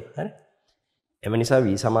කියලා මෙහෙම. හරි? එම නිසා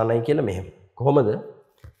v සමානයි කියලා මෙහෙම. කොහොමද?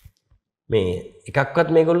 මේ එකක්වත්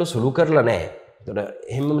මේගොල්ලෝ සුළු කරලා නැහැ. ඒතර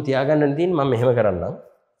එහෙමම තියාගන්න තියෙන්නේ මම මෙහෙම කරන්නම්.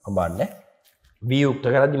 ඔබන්න v යුක්ත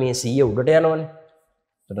කරද්දි මේ 100 උඩට යනවනේ.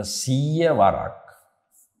 ඒතර 100 වරක්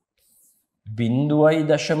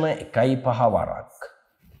 0.15 වරක්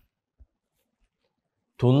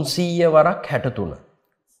 300 වරක් 63.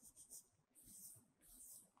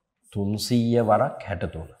 300 වරක්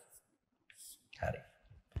 63. හරි.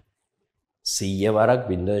 100 වරක්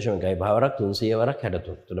 0.15 වරක් 300 වරක්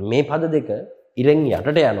 63. එතකොට මේ පද දෙක ඉරෙන්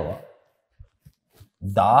යටට යනවා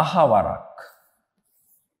 1000 වරක්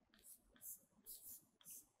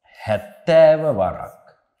 70 වරක්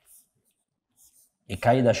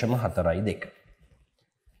 1.42.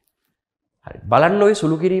 හරි. බලන්න ඔය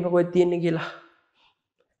සුළු කිරීම කොහෙද තියෙන්නේ කියලා.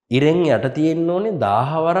 ඉරෙන් යට තියෙන්න ඕනේ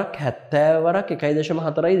 1000 වරක් 70 වරක්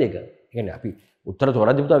 1.42. ඒ කියන්නේ අපි උත්තර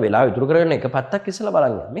තෝරද්දී පුතා වෙලාව ඉතුරු කරගෙන එක පැත්තක් ඉස්සලා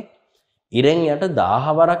බලන්න යන්නේ. ඉරෙන් යට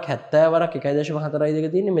 1000 වරක් 70 වරක්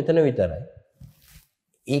 1.42 තියෙන්නේ මෙතන විතරයි.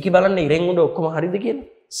 ඒකේ බලන්න ඉරෙන් උඩ ඔක්කොම හරිද කියලා.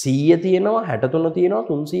 100 තියෙනවා 63 තියෙනවා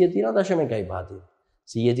 300 තියෙනවා 0.1 තියෙනවා.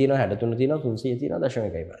 100 තියෙනවා 63 තියෙනවා 300 තියෙනවා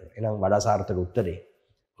 0.1. එහෙනම් වඩා සාර්ථක උත්තරේ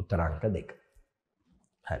උත්තර අංක 2.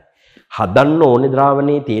 හරි. හදන්න ඕනේ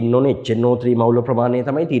ද්‍රාවණයේ තියෙන්න ඕනේ HNO3 මවුල ප්‍රමාණය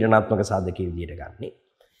තමයි තීරණාත්මක සාධකයේ විදිහට ගන්නෙ.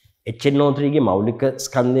 HNO3 ගේ මෞලික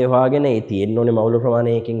ස්කන්ධය හොයාගෙන ඒ තියෙන්න ඕනේ මවුල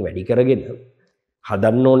ප්‍රමාණයකින් වැඩි කරගෙන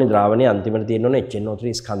හදන්න ඕනේ ද්‍රාවණයේ අන්තිමට තියෙන්න ඕනේ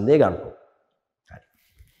HNO3 ස්කන්ධය ගන්න ඕනේ. හරි.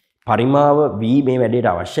 පරිමාව V මේ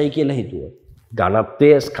වැඩේට අවශ්‍යයි කියලා හිතුවොත්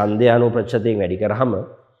ඝනත්වයේ ස්කන්ධය අනුව ප්‍රතිශතයෙන් වැඩි කරාම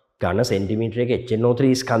ඝන සෙන්ටිමීටරයක HNO3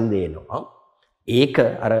 ස්කන්ධය එනවා. ඒක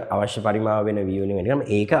අර අවශ්‍ය පරිමාව වෙන v වලින් වැඩි කරාම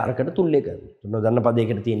ඒක අරකට තුල්ලය කරනවා. නොදන්න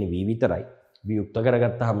පදයකට තියෙන v විතරයි. v යුක්ත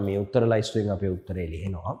කරගත්තාම මේ උත්තර ලයිස්ට් එකෙන් අපේ උත්තරේ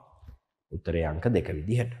ලියනවා. උත්තරේ අංක 2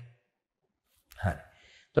 විදිහට. හරි.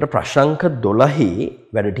 ඒතර ප්‍රශ්න අංක 12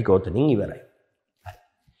 වැඩ ටික උතනින් ඉවරයි. හරි.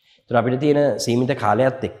 ඒතර අපිට තියෙන සීමිත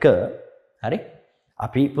කාලයත් එක්ක හරි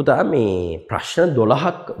අපි පුතා මේ ප්‍රශ්න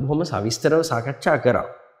 12ක් බොහොම සවිස්තරව සාකච්ඡා කරා.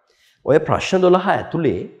 ඔය ප්‍රශ්න 12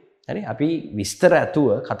 ඇතුලේ හරි අපි විස්තර ඇතුව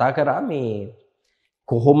කතා කරා මේ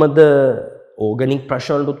කොහොමද ඕගනික්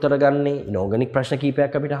ප්‍රශ්න වලට උත්තර ගන්නේ? ඉනෝගනික් ප්‍රශ්න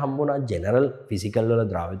කීපයක් අපිට හම්බුණා. ජෙනරල් ෆිසිකල් වල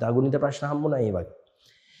ද්‍රාවිතා ගුණිත ප්‍රශ්න හම්බුණා ඒ වගේ.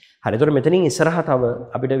 හරි. ඒතකොට මෙතනින් ඉස්සරහා තව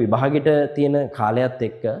අපිට විභාගෙට තියෙන කාලයත්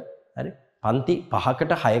එක්ක හරි පන්ති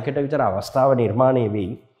 5කට 6කට විතර අවස්ථාව නිර්මාණය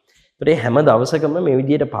වෙයි. ඒතකොට හැම දවසකම මේ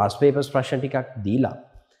විදිහට පාස් පේපර්ස් ප්‍රශ්න ටිකක් දීලා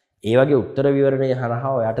ඒ වගේ උත්තර විවරණය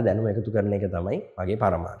හරහා ඔයාට දැනුම එකතු කරන එක තමයි මගේ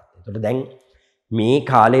පරමාර්ථය. ඒතකොට දැන් මේ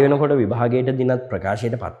කාලය වෙනකොට විභාගයට දිනත්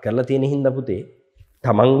ප්‍රකාශයට පත් කරලා තියෙන හින්දා පුතේ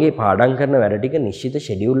තමන්ගේ පාඩම් කරන වැඩ ටික නිශ්චිත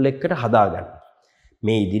ෂෙඩියුල් එකකට හදාගන්න.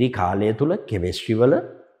 මේ ඉදිරි කාලය තුල කෙමිස්ට්‍රි වල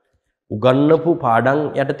උගන්වපු පාඩම්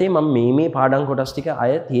යටතේ මම මේ පාඩම් කොටස් ටික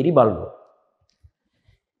අය තියරි බලනවා.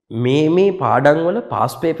 මේ පාඩම් වල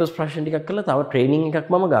පාස් පේපර්ස් ප්‍රශ්න ටිකක් කරලා තව ට්‍රේනින් එකක්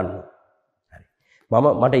මම ගන්නවා. හරි.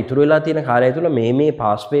 මට ඉතුරු වෙලා තියෙන කාලය තුල මේ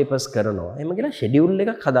පාස් පේපර්ස් කරනවා. එහෙම කියලා ෂෙඩියුල්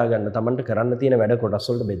එකක් හදාගන්න. තමන්ට කරන්න තියෙන වැඩ කොටස්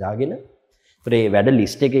වලට බෙදාගෙන ඒ වැඩ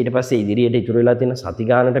ලිස්ට් එක ඊට පස්සේ ඉදිරියට ඉතුරු වෙලා තියෙන සති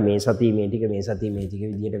ගානට මේ සතිය මේ ටික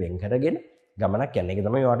විදියට වෙන් කරගෙන ගමනක් යන එක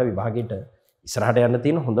තමයි ඔයාලට විභාගෙට ඉස්සරහට යන්න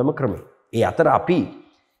තියෙන හොඳම ක්‍රමය. ඒ අතර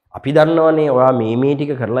අපි දන්නවනේ ඔයා මේ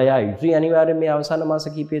ටික කරලා යා යුතුයි අනිවාර්යෙන් මේ අවසාන මාස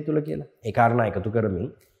කිහිපය තුල කියලා. ඒ කාරණා එකතු කරමින්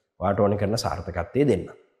ඔයාට ඕනේ කරන සාර්ථකත්වය දෙන්න.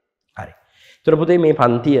 හරි. ඒතර පුතේ මේ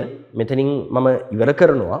පන්තිය මෙතනින් මම ඉවර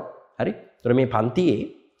කරනවා. හරි. ඒතර මේ පන්තියේ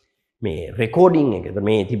මේ රෙකෝඩින් එක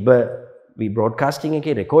මේ තිබ්බ බ්‍රෝඩ්කාස්ටිං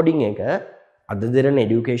එකේ රෙකෝඩින් එක අද දෙරන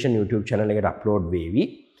එඩියුකේෂන් YouTube channel එකට අප්ලෝඩ් වේවි.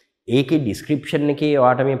 ඒකේ ඩිස්ක්‍රිප්ෂන් එකේ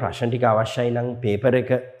ඔයාට මේ ප්‍රශ්න ටික අවශ්‍යයි නම් පේපර්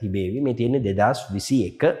එක තිබේවි. මේ තියෙන්නේ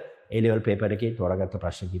 2021 A level පේපර් එකේ තෝරාගත්ත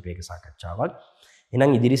ප්‍රශ්න කිහිපයක සාකච්ඡාවක්.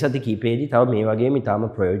 එහෙනම් ඉදිරි සති කිහිපෙදී තව මේ වගේම ඊටාම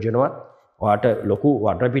ප්‍රයෝජනවත් ඔයාට ලොකු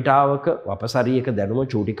වටපිටාවක වපසරියක දැනුම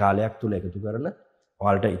චූටි කාලයක් තුල එකතු කරන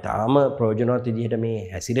ඔයාලට ඊටාම ප්‍රයෝජනවත් විදිහට මේ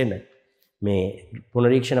හැසිරෙන මේ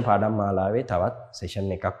පුනරීක්ෂණ පාඩම් මාලාවේ තවත් සෙෂන්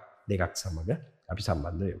එකක් දෙකක් සමග අපි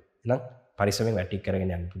සම්බන්ධ වෙමු. එහෙනම් පරිස්සමෙන් වැටික්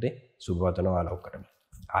කරගෙන යන්න පුතේ. සුබවතන ඔයාලා ඔක්කොටම.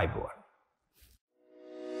 ආයිබෝවන්.